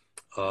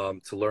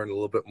 to learn a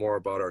little bit more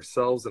about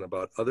ourselves and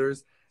about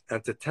others,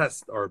 and to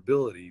test our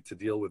ability to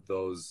deal with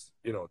those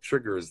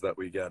triggers that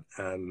we get,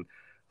 and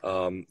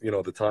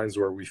the times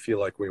where we feel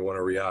like we want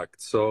to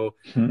react. So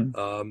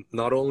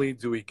not only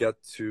do we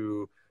get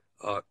to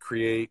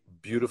create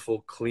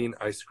beautiful, clean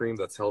ice cream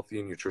that's healthy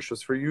and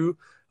nutritious for you,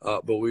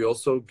 but we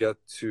also get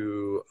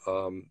to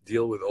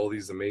deal with all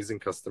these amazing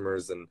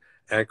customers and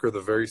anchor the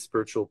very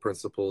spiritual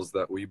principles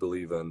that we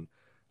believe in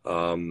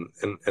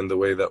the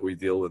way that we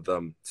deal with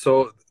them.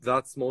 So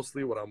that's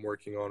mostly what I'm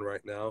working on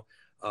right now.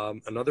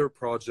 Another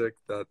project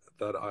that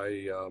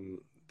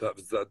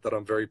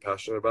I'm very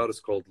passionate about is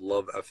called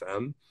Love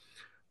FM.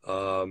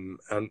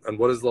 And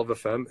what is Love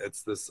FM?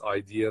 It's this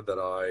idea that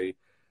I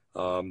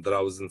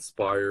was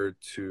inspired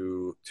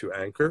to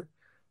anchor.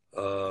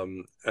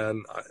 And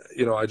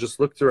I just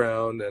looked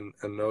around and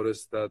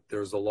noticed that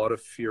there's a lot of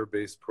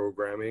fear-based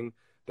programming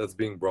that's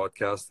being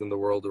broadcast in the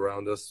world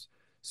around us.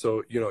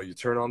 So, you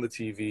turn on the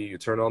TV, you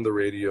turn on the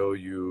radio,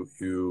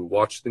 you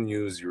watch the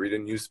news, you read a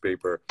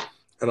newspaper,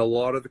 and a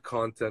lot of the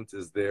content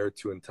is there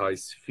to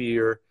entice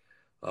fear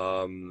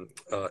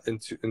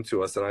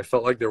into us. And I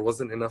felt like there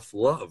wasn't enough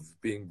love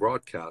being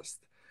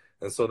broadcast.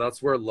 And so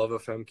that's where Love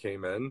FM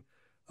came in.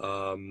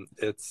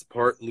 It's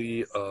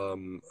partly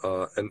an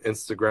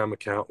Instagram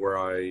account where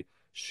I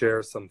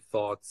share some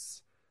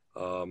thoughts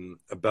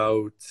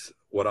about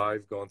what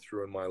I've gone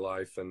through in my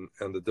life, and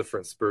the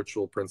different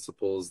spiritual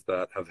principles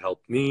that have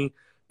helped me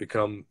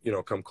become,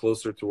 come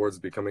closer towards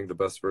becoming the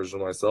best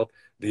version of myself.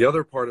 The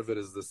other part of it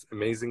is this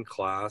amazing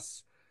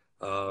class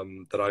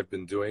that I've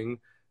been doing,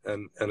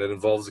 and it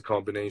involves a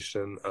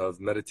combination of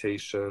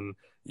meditation,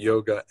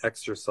 yoga,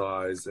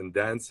 exercise, and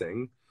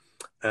dancing.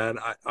 And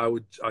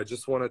I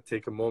just want to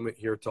take a moment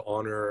here to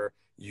honor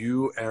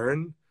you,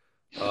 Aaron,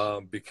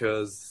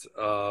 because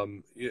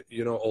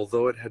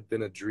although it had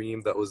been a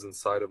dream that was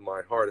inside of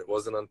my heart, it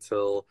wasn't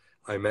until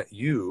I met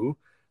you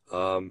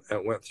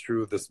and went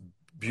through this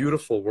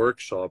beautiful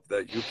workshop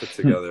that you put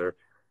together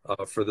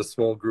for the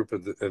small group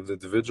of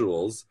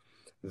individuals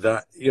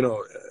that,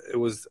 it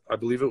was, I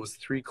believe it was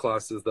 3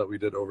 classes that we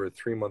did over a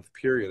 3-month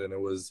period, and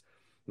it was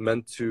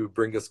meant to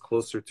bring us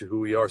closer to who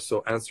we are.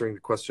 So answering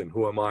the question,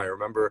 who am I?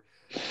 Remember,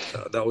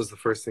 that was the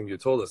first thing you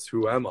told us,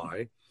 who am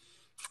I?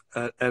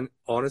 And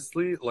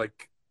honestly,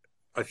 like,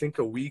 I think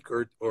a week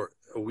or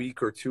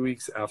 2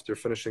 weeks after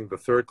finishing the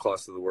 3rd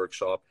class of the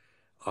workshop,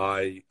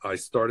 I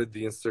started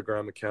the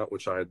Instagram account,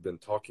 which I had been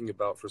talking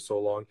about for so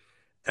long,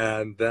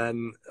 and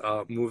then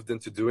moved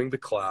into doing the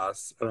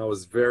class. And I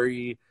was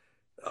very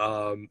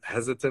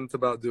hesitant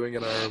about doing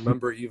it. I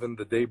remember even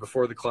the day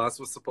before the class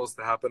was supposed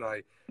to happen,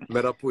 I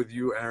met up with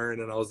you,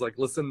 Aaron, and I was like,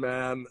 listen,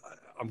 man,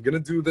 I'm going to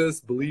do this.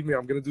 Believe me,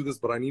 I'm going to do this,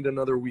 but I need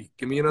another week.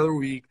 Give me another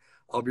week.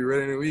 I'll be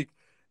ready in a week.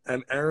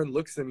 And Aaron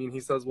looks at me and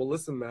he says, well,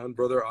 listen, man,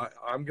 brother,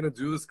 I'm going to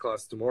do this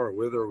class tomorrow,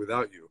 with or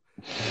without you.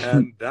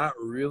 And that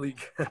really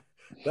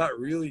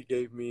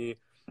gave me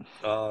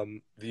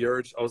the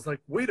urge. I was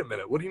like, wait a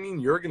minute, what do you mean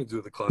you're going to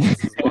do the class?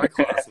 This is my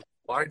class. It's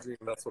my dream.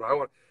 That's what I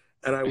want.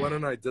 And I went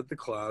and I did the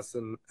class,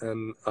 and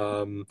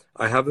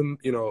I haven't,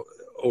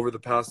 over the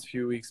past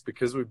few weeks,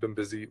 because we've been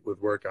busy with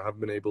work, I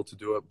haven't been able to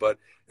do it, but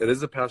it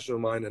is a passion of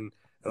mine. And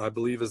I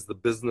believe as the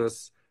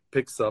business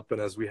picks up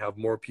and as we have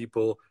more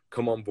people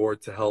come on board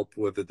to help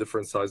with the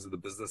different sides of the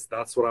business,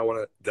 that's what I want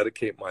to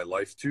dedicate my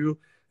life to,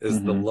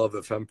 is the Love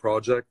FM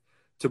project,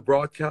 to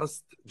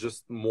broadcast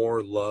just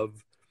more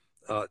love,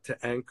 to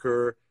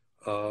anchor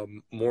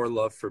more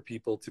love for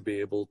people to be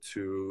able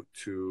to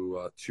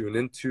tune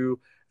into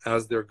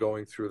as they're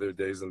going through their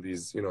days in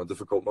these,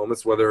 difficult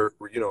moments, whether,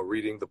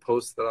 reading the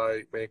posts that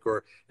I make,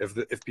 or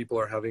if people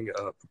are having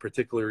a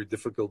particularly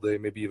difficult day,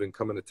 maybe even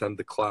come and attend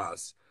the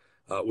class,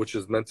 which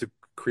is meant to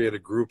create a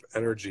group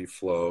energy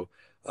flow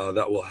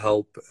that will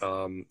help,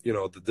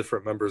 the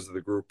different members of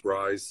the group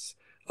rise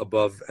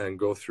above and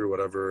go through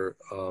whatever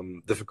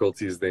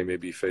difficulties they may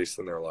be faced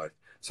in their life.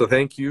 So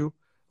thank you.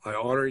 I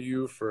honor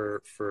you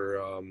for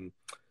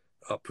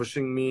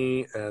pushing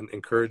me and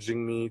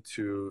encouraging me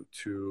to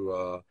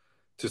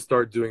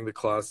start doing the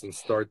class and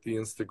start the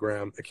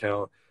Instagram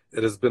account.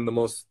 It has been the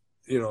most,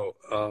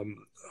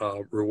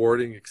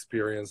 rewarding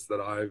experience that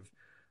I've,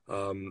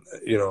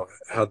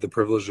 had the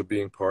privilege of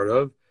being part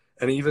of.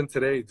 And even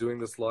today, doing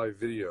this live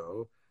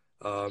video,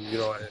 I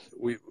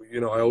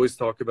always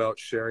talk about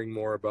sharing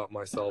more about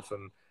myself,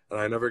 and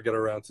I never get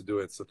around to do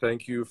it. So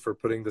thank you for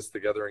putting this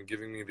together and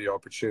giving me the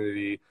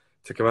opportunity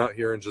to come out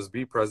here and just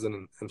be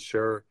present and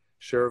share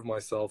of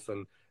myself,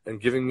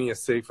 and giving me a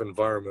safe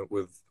environment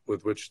with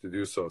which to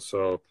do so.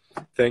 So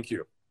thank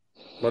you.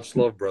 Much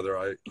love, brother.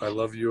 I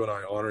love you, and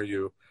I honor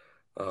you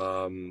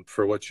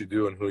for what you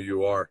do and who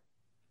you are.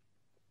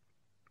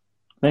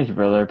 Thank you,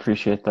 brother. I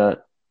appreciate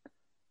that.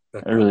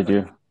 I really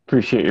do.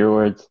 Appreciate your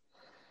words.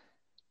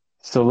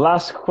 So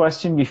last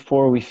question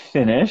before we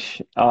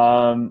finish.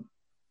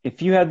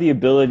 If you had the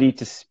ability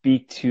to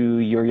speak to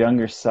your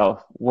younger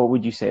self, what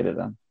would you say to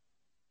them?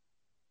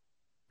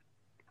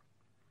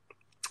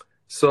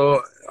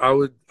 So I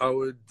would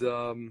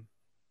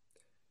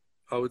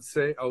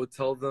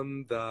tell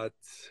them that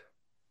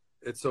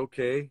it's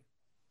okay,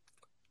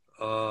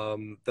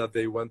 that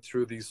they went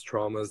through these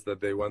traumas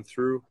that they went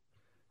through,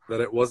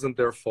 that it wasn't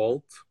their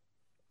fault,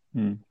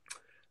 and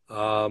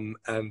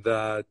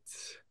that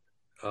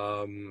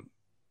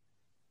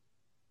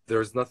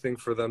there's nothing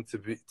for them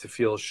to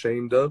feel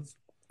ashamed of,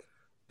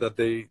 that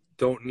they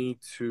don't need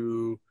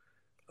to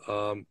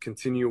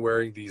continue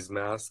wearing these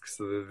masks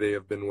that they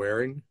have been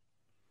wearing.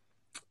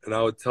 And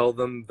I would tell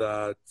them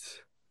that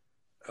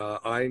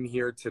I'm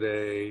here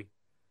today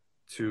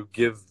to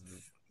give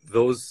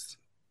those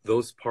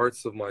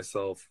parts of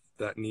myself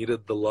that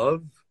needed the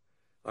love.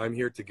 I'm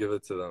here to give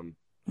it to them.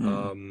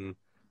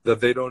 That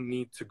they don't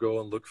need to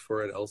go and look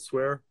for it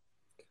elsewhere.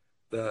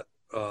 That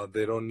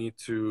they don't need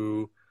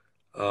to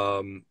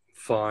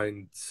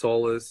find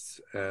solace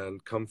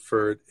and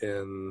comfort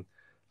in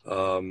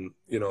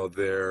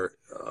their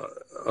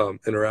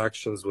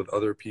interactions with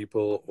other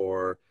people,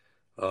 or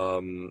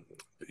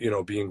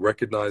being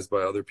recognized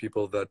by other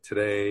people. That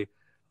today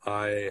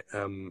I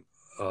am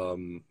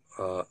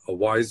a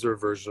wiser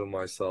version of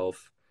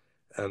myself,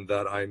 and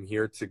that I'm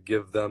here to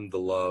give them the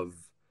love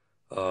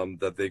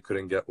that they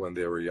couldn't get when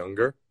they were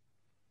younger,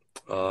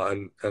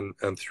 and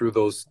through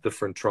those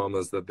different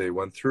traumas that they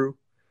went through,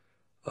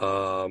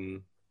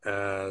 and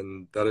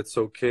that it's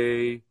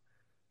okay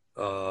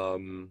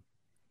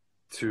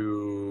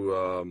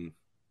feel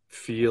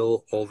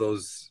all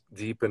those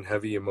deep and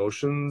heavy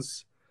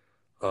emotions,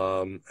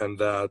 and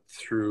that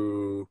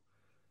through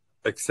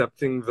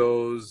accepting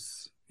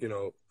those,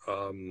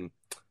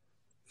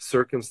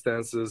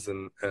 circumstances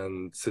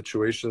and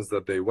situations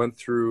that they went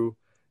through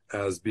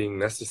as being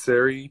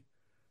necessary,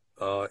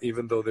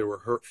 even though they were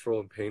hurtful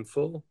and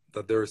painful,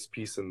 that there is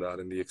peace in that,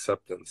 in the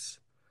acceptance.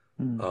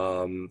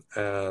 Mm.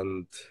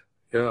 And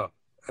yeah,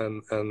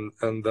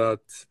 and that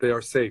they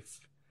are safe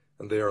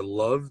and they are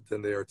loved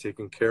and they are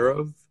taken care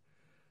of,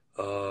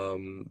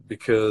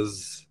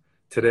 because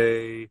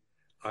today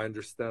I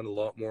understand a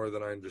lot more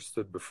than I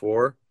understood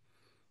before,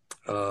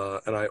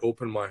 and I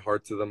open my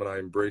heart to them and I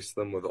embrace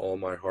them with all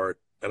my heart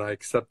and I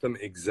accept them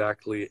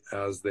exactly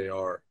as they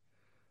are,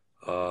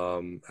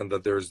 and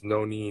that there's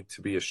no need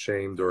to be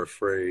ashamed or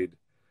afraid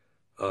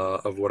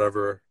of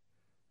whatever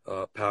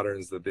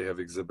patterns that they have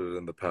exhibited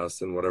in the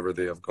past and whatever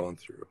they have gone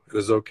through. It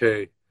is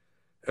okay.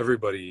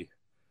 Everybody,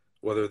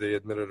 whether they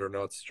admit it or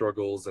not,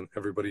 struggles, and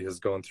everybody has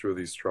gone through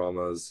these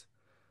traumas,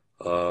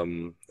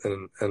 and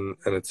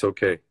it's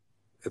okay.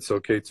 It's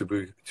okay to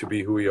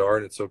be who we are,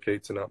 and it's okay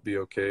to not be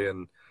okay.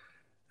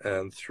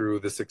 And through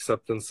this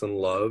acceptance and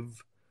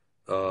love,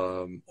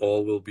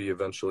 all will be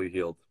eventually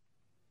healed.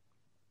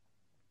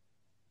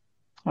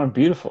 Oh,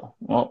 beautiful.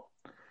 Well,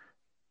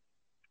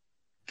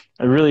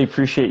 I really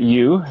appreciate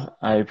you.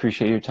 I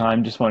appreciate your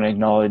time. Just want to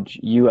acknowledge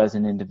you as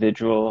an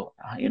individual,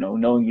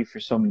 knowing you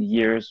for so many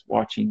years,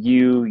 watching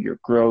you, your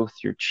growth,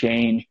 your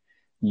change,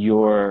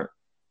 your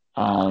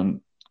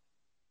um,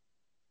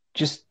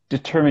 just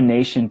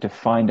determination to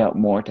find out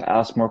more, to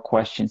ask more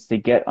questions, to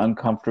get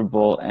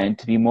uncomfortable, and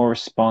to be more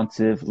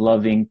responsive,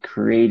 loving,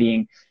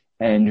 creating,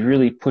 and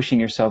really pushing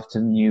yourself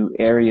to new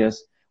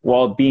areas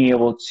while being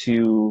able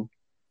to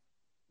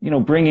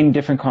bring in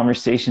different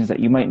conversations that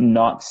you might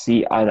not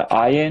see eye to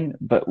eye in,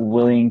 but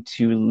willing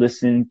to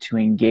listen, to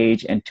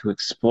engage, and to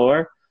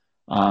explore.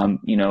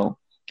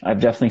 I've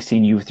definitely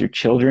seen you with your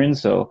children,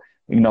 so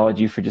acknowledge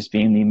you for just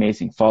being the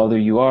amazing father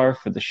you are,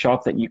 for the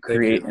shop that you Thank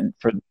create, you. and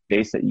for the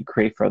space that you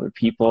create for other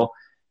people.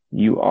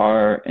 You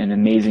are an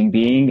amazing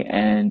being,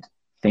 and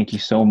thank you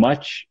so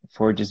much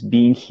for just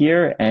being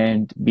here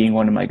and being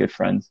one of my good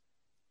friends.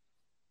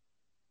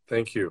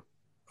 Thank you.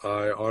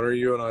 I honor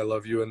you and I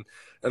love you. And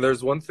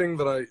there's one thing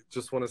that I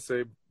just want to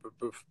say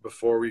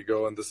before we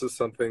go, and this is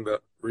something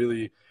that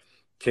really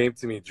came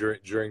to me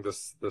during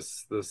this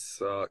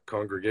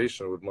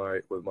congregation with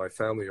my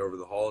family over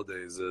the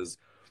holidays. Is,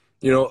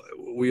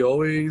 we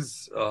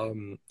always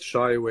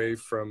shy away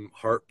from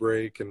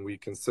heartbreak, and we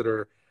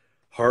consider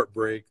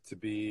heartbreak to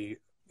be,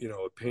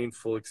 a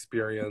painful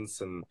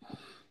experience and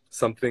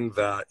something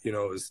that,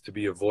 is to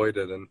be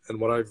avoided.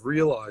 And what I've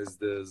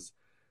realized is,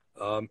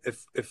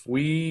 if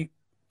we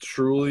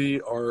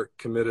truly are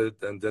committed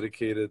and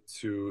dedicated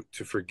to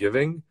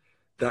forgiving,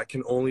 that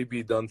can only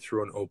be done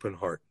through an open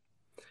heart.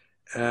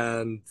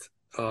 And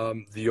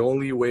the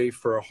only way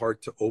for a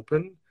heart to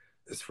open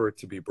is for it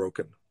to be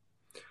broken.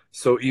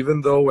 So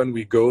even though when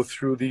we go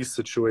through these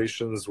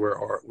situations where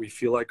we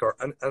feel like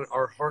and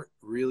our heart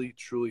really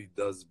truly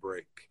does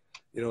break,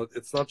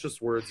 it's not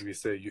just words we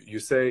say. You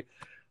say,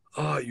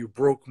 you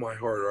broke my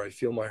heart, or I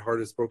feel my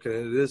heart is broken,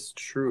 and it is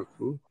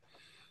true.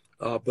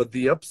 But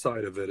the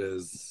upside of it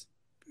is,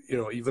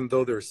 even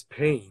though there's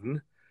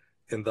pain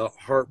in the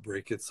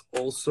heartbreak, it's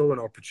also an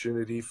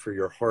opportunity for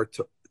your heart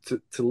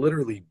to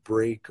literally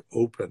break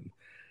open.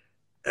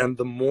 And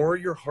the more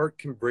your heart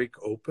can break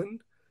open,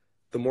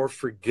 the more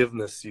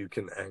forgiveness you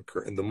can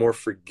anchor, and the more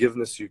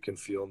forgiveness you can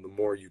feel, and the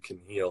more you can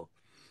heal.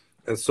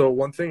 And so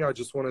one thing I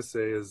just want to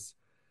say is,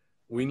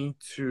 we need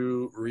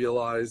to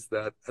realize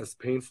that as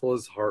painful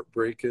as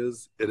heartbreak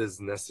is, it is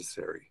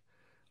necessary.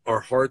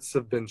 Our hearts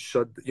have been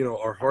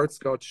our hearts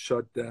got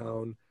shut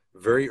down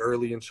very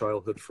early in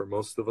childhood for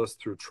most of us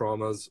through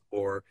traumas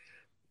or,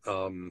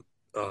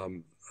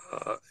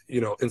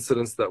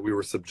 incidents that we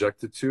were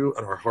subjected to,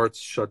 and our hearts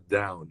shut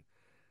down.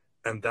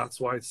 And that's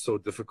why it's so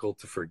difficult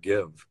to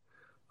forgive.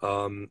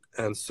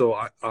 And so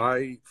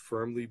I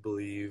firmly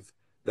believe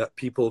that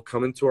people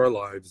come into our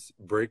lives,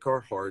 break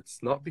our hearts,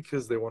 not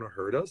because they want to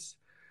hurt us,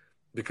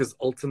 because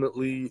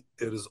ultimately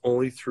it is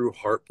only through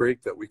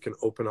heartbreak that we can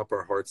open up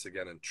our hearts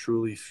again and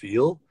truly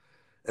feel.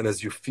 And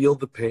as you feel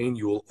the pain,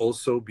 you will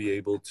also be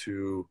able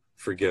to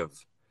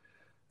forgive.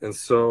 And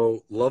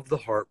so love the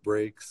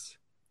heartbreaks,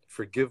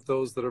 forgive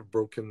those that have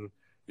broken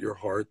your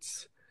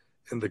hearts,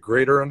 in the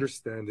greater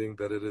understanding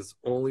that it is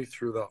only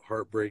through that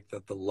heartbreak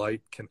that the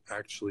light can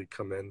actually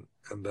come in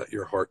and that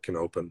your heart can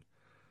open.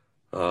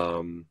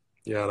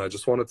 Yeah, and I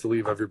just wanted to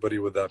leave everybody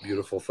with that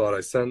beautiful thought. I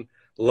send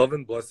love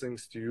and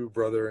blessings to you,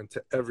 brother, and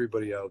to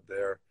everybody out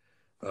there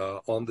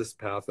on this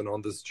path and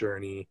on this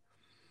journey.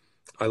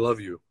 I love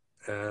you,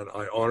 and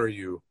I honor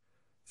you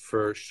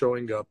for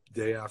showing up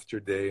day after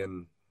day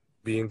and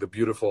being the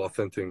beautiful,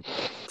 authentic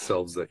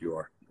selves that you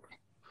are.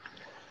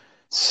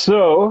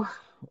 So,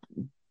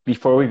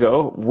 before we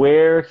go,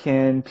 where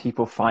can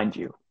people find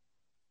you?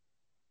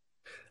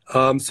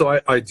 So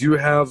I do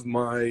have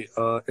my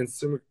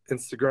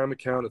Instagram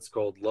account. It's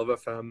called Love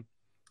FM.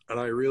 and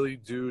I really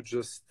do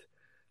just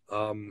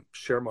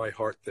share my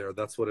heart there.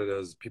 That's what it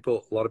is.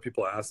 A lot of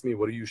people ask me,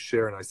 what do you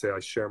share? And I say, I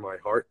share my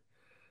heart.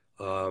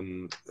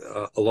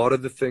 A lot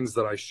of the things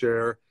that I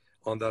share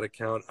on that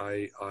account,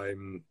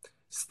 I'm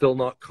still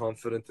not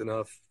confident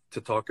enough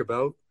to talk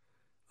about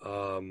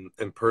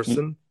in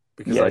person,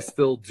 because I Yeah.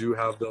 still do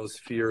have those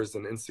fears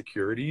and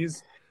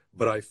insecurities.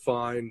 But I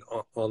find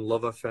on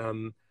Love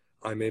FM,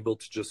 I'm able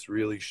to just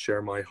really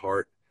share my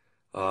heart.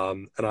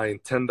 And I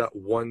intend that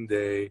one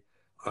day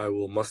I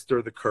will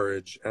muster the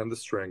courage and the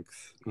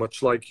strength,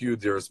 much like you,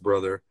 dearest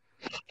brother,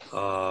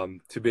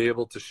 to be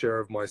able to share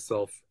of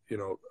myself,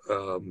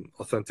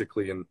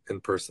 authentically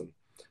in person.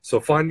 So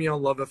find me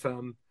on Love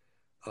FM.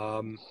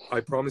 I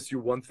promise you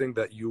one thing,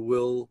 that you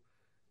will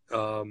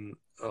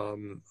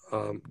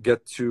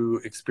get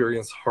to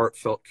experience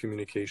heartfelt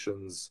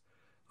communications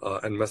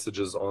and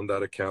messages on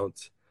that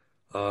account.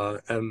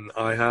 And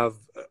I have,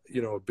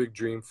 a big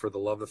dream for the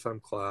Love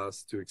FM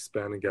class to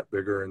expand and get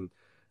bigger.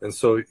 And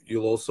so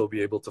you'll also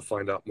be able to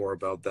find out more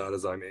about that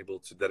as I'm able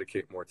to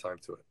dedicate more time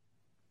to it.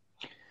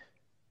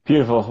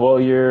 Beautiful. Well,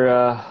 you're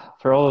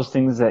for all those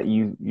things that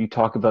you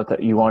talk about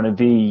that you want to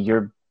be,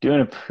 you're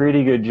doing a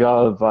pretty good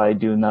job by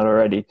doing that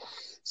already.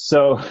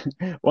 So,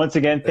 once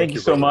again, thank Thank you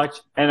you, so brother.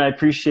 much, and I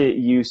appreciate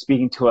you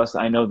speaking to us.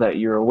 I know that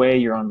you're away,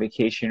 you're on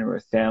vacation or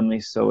with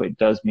family, so it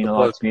does mean The a lot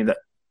pleasure. to me. That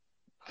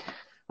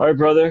all right,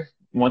 brother.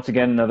 Once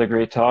again, another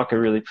great talk. I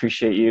really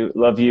appreciate you.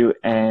 Love you,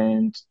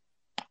 and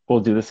we'll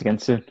do this again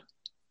soon.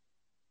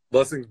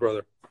 Blessings,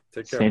 brother.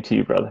 Take care. Same to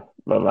you, brother.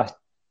 Bye bye.